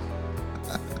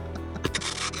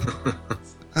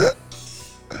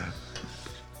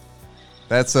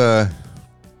 That's your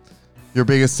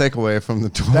biggest takeaway from the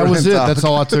Jordan. That was it. talk. That's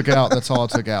all I took out. That's all I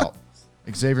took out.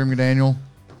 Xavier McDaniel.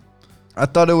 I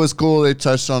thought it was cool. They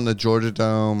touched on the Georgia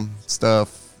Dome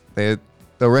stuff. The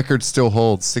record still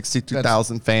holds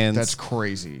 62,000 fans. That's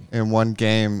crazy. In one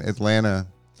game, Atlanta.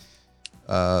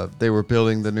 They were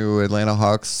building the new Atlanta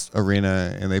Hawks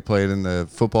arena, and they played in the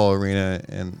football arena,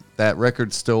 and that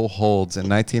record still holds. In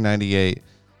 1998,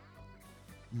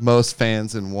 most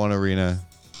fans in one arena.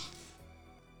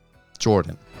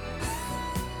 Jordan.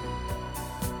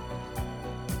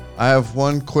 I have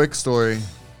one quick story, and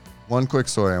we'll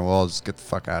all just get the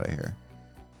fuck out of here.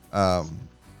 I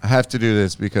have to do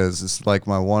this because it's like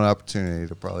my one opportunity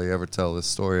to probably ever tell this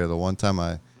story of the one time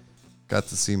I got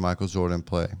to see Michael Jordan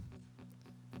play.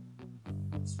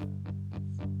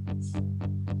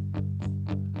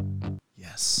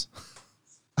 Yes.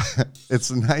 It's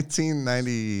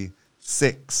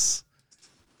 1996.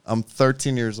 I'm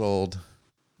 13 years old.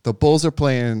 The Bulls are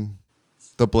playing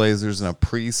the Blazers in a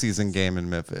preseason game in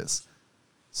Memphis.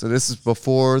 So this is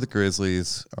before the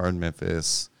Grizzlies are in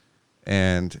Memphis.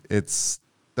 And it's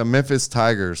the Memphis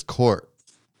Tigers court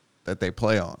that they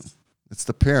play on. It's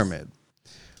the Pyramid.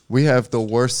 We have the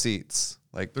worst seats.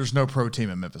 Like, There's no pro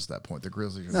team in Memphis at that point. The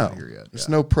Grizzlies are not here yet. There's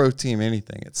no pro team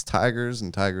anything. It's Tigers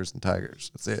and Tigers and Tigers.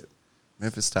 That's it.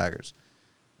 Memphis Tigers.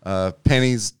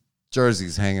 Penny's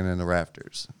jerseys hanging in the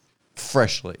rafters.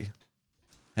 Freshly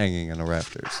hanging in the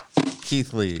rafters.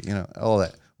 Keith Lee, all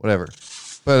that. Whatever.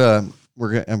 But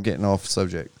I'm getting off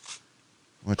subject.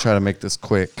 I'm going to try to make this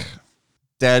quick.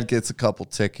 Dad gets a couple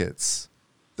tickets.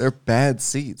 They're bad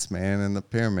seats, man, in the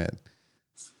Pyramid.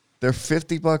 They're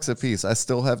 $50 a piece. I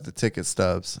still have the ticket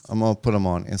stubs. I'm going to put them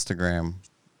on Instagram.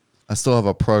 I still have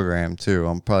a program, too.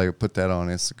 I'm probably going to put that on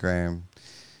Instagram.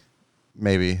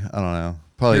 Maybe. I don't know.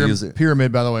 Probably use it.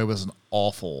 Pyramid, by the way, was an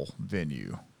awful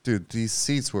venue. Dude, these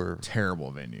seats were... Terrible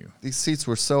venue. These seats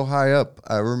were so high up.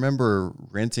 I remember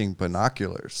renting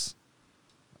binoculars.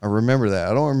 I remember that.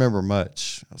 I don't remember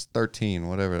much. I was 13,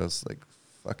 whatever. It was like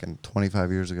fucking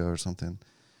 25 years ago or something.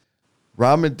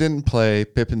 Rodman didn't play.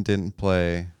 Pippen didn't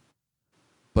play.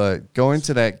 But going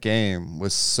to that game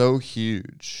was so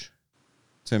huge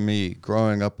to me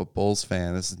growing up a Bulls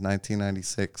fan. This is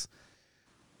 1996.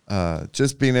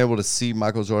 Just being able to see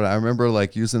Michael Jordan. I remember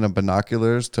like using the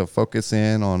binoculars to focus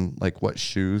in on like what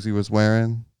shoes he was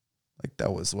wearing. Like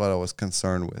that was what I was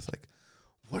concerned with. Like,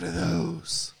 what are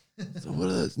those? What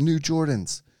are those new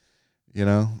Jordans?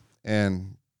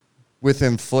 And with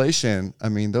inflation, I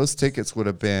mean, those tickets would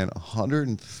have been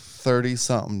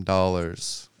 $130-something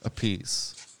a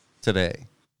piece today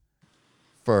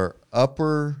for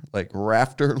upper, like,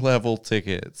 rafter level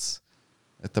tickets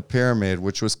at the Pyramid,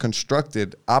 which was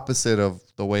constructed opposite of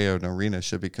the way an arena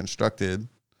should be constructed.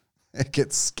 It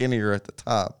gets skinnier at the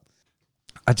top.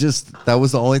 That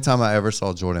was the only time I ever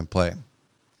saw Jordan play.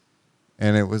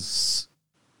 And it was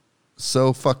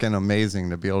so fucking amazing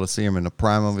to be able to see him in the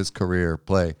prime of his career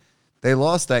play. They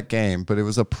lost that game, but it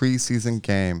was a preseason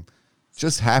game.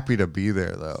 Just happy to be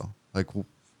there, though. Like,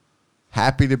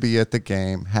 happy to be at the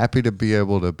game, happy to be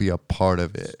able to be a part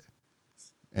of it.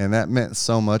 And that meant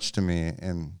so much to me.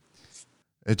 And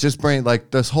it just brings,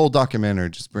 like, this whole documentary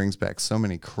just brings back so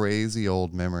many crazy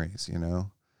old memories,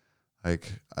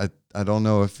 Like, I don't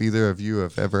know if either of you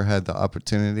have ever had the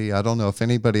opportunity. I don't know if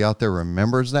anybody out there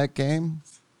remembers that game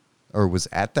or was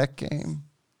at that game.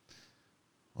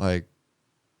 Like,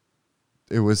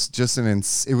 it was just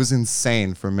it was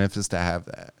insane for Memphis to have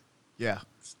that. Yeah.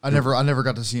 I never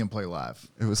got to see him play live.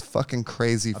 It was fucking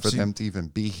crazy for them to even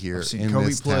be here. I've seen in Kobe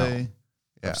this play. town.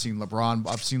 Yeah. I've seen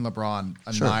LeBron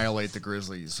annihilate the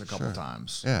Grizzlies a couple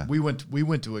times. Yeah. We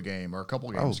went to a game or a couple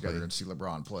games Probably. together and see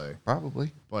LeBron play.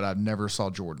 Probably. But I never saw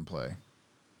Jordan play.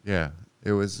 Yeah.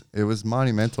 It was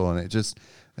monumental, and it just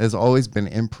has always been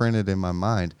imprinted in my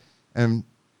mind. And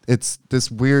it's this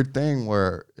weird thing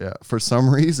where for some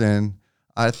reason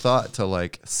I thought to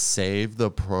like save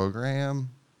the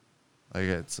program. Like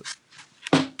it's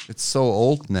so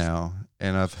old now,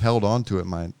 and I've held on to it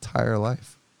my entire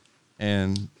life.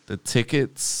 And the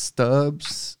ticket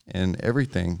stubs and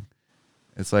everything.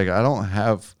 It's like I don't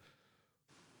have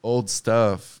old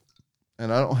stuff,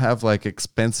 and I don't have like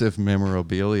expensive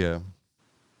memorabilia,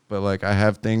 but like I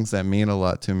have things that mean a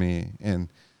lot to me. And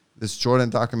this Jordan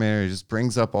documentary just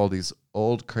brings up all these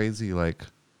old crazy like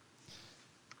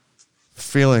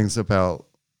feelings about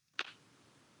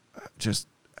just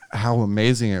how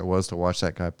amazing it was to watch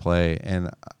that guy play.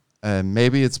 And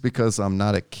maybe it's because I'm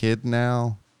not a kid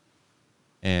now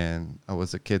and I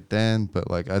was a kid then, but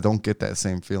like I don't get that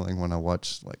same feeling when I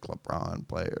watch like LeBron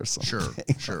play or something.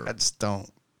 Sure. I just don't.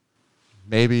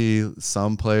 Maybe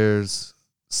some players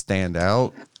stand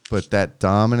out, but that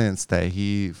dominance that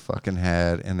he fucking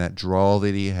had and that draw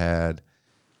that he had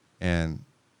and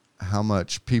how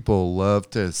much people love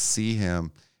to see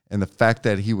him and the fact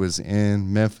that he was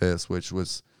in Memphis, which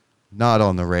was not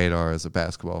on the radar as a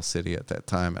basketball city at that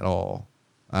time at all,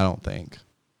 I don't think.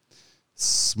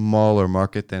 Smaller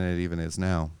market than it even is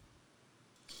now.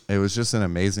 It was just an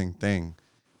amazing thing,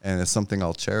 and it's something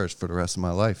I'll cherish for the rest of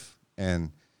my life.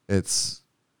 And it's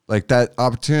like that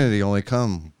opportunity only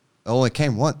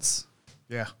came once.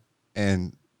 Yeah.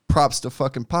 And props to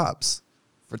fucking Pops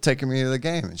for taking me to the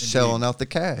game and shelling out the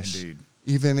cash. Indeed.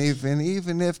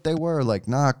 Even if they were like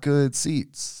not good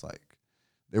seats, like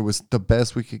it was the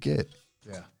best we could get.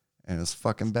 Yeah. And it was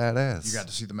fucking badass. You got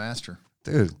to see the master.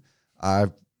 Dude, I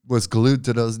was glued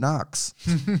to those knocks.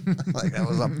 Like that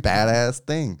was a badass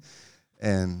thing.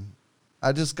 And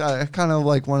I kind of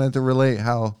like wanted to relate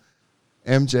how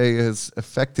MJ has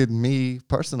affected me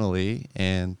personally,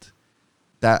 and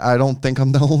that I don't think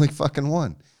I'm the only fucking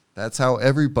one. That's how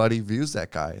everybody views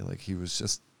that guy. Like he was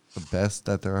just the best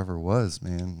that there ever was,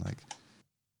 man. Like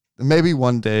maybe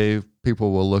one day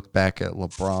people will look back at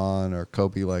LeBron or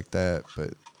Kobe like that,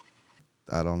 but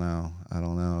I don't know. I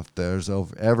don't know if there's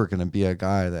ever going to be a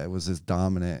guy that was as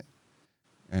dominant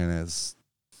and as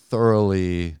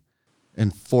thoroughly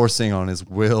enforcing on his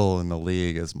will in the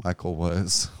league as Michael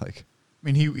was. Like,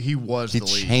 I mean, he was the league.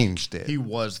 He changed it. He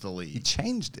was the league. He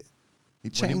changed it. He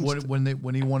changed it.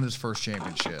 When he won his first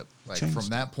championship. Like Changed from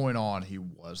that point on, he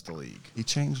was the league. He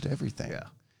changed everything. Yeah.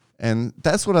 And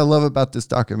that's what I love about this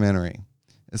documentary,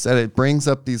 is that it brings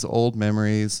up these old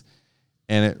memories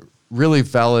and it really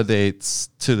validates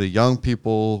to the young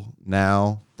people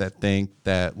now that think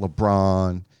that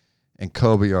LeBron and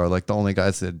Kobe are like the only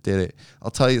guys that did it.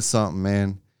 I'll tell you something,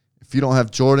 man. If you don't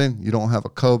have Jordan, you don't have a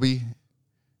Kobe.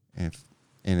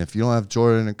 And if you don't have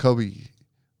Jordan and Kobe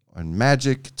and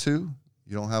Magic too,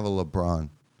 you don't have a LeBron.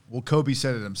 Well, Kobe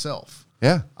said it himself.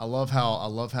 Yeah. I love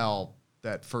how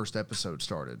that first episode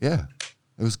started. Yeah.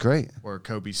 It was great. Where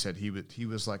Kobe said he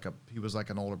was like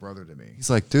an older brother to me. He's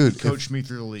like, dude, he coached me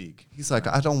through the league. He's like,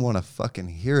 I don't want to fucking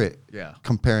hear it. Yeah.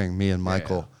 Comparing me and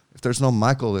Michael. Yeah. If there's no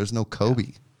Michael, there's no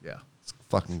Kobe. Yeah. It's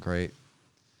fucking great.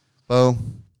 Bo,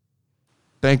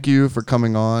 thank you for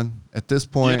coming on. At this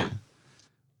point,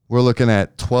 we're looking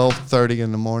at 12:30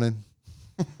 in the morning.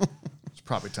 It's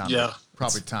probably time. Yeah.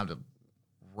 Probably time to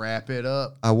wrap it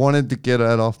up. I wanted to get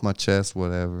that off my chest,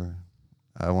 whatever.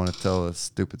 I want to tell a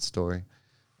stupid story.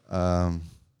 I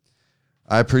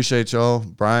appreciate y'all.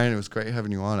 Brian, it was great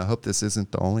having you on. I hope this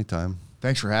isn't the only time.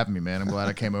 Thanks for having me, man. I'm glad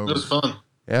I came over. It was fun.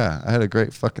 Yeah, I had a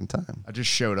great fucking time. I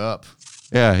just showed up.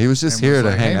 Yeah, he was just And here was to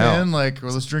like, hang hey, out. Man, like,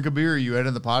 well, let's drink a beer. You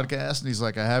edited the podcast? And he's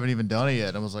like, I haven't even done it yet.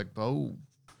 And I was like, oh,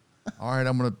 all right,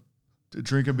 I'm going to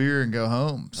drink a beer and go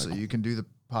home so you can do the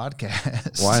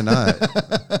podcast. Why not?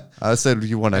 I said,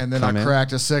 you want to And then come I in?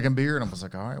 cracked a second beer and I was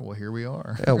like, all right, well, here we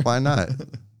are. Yeah, why not?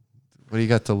 What do you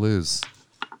got to lose?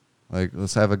 Like,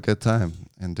 let's have a good time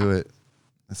and do it.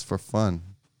 It's for fun.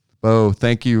 Bo,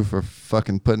 thank you for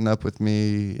fucking putting up with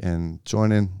me and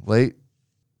joining late.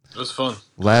 It was fun.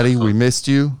 Laddie, we missed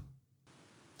you.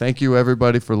 Thank you,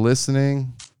 everybody, for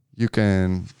listening. You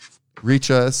can reach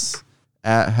us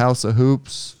at House of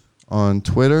Hoops on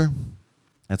Twitter.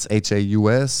 That's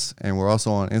HAUS. And we're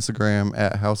also on Instagram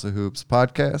at House of Hoops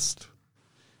Podcast.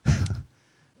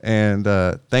 And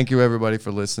thank you, everybody,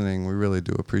 for listening. We really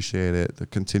do appreciate it, the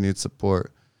continued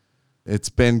support. It's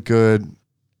been good.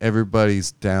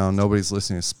 Everybody's down. Nobody's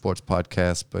listening to sports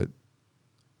podcasts, but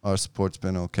our support's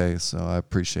been okay, so I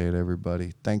appreciate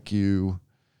everybody. Thank you.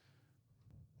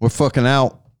 We're fucking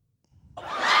out. Kick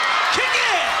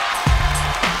it!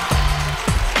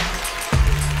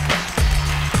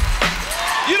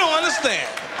 You don't understand.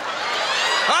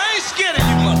 I ain't scared of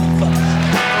you motherfuckers.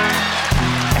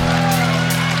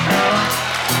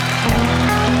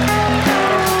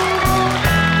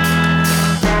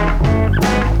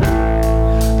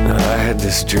 I had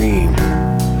this dream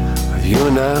of you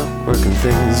and I working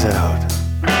things out.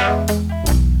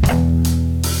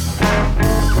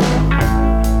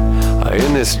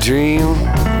 In this dream,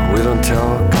 we don't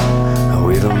talk, and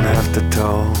we don't have to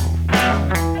talk.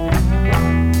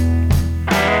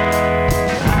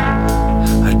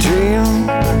 I dream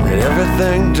that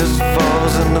everything just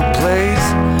falls into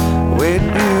place where it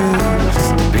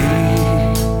used to be.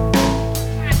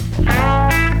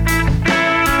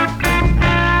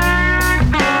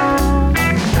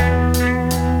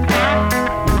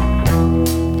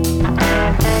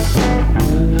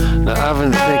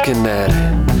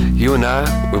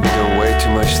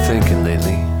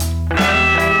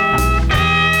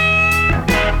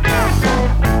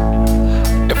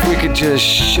 just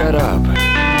shut up?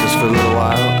 Just for a little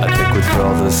while, I think we'd feel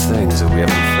all those things that we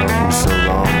haven't felt in so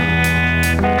long.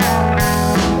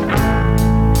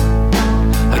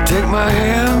 I take my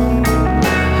hand,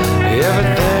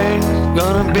 everything's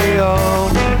gonna be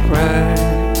alright.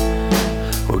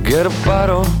 We'll get a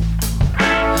bottle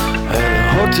and a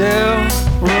hotel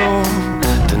room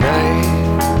tonight.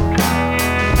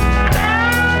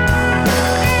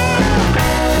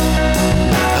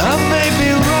 I may be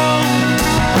wrong,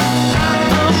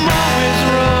 I'm always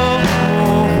wrong.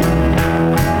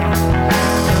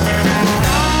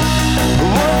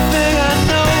 One thing I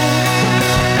know,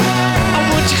 I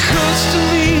want you close to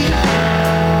me.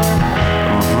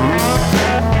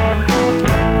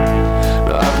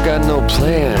 I've got no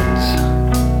plans.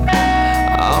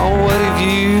 Oh, what have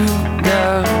you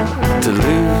got to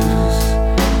lose?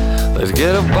 Let's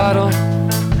get a bottle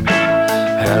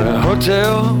and a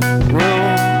hotel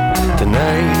room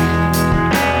tonight.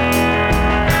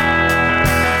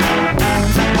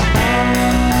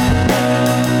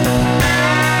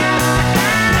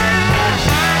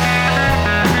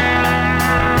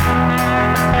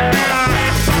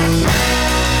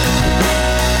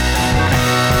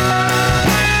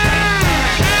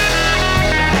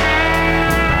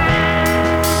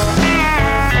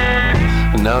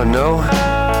 Now I know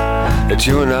that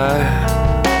you and I,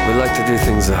 we like to do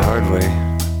things the hard way.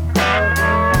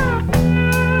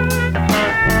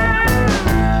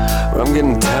 But I'm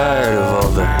getting tired of all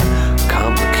the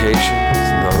complications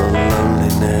and all the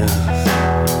loneliness.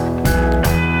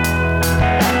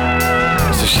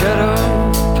 So shut up,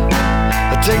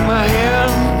 I take my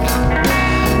hand,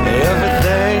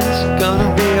 everything's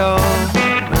gonna be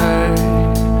alright.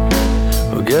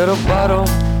 We'll get a bottle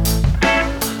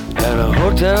and a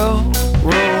hotel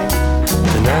room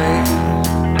tonight.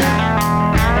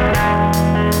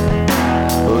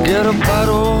 We'll get a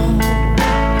bottle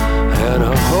and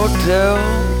a hotel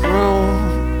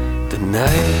room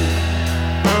tonight.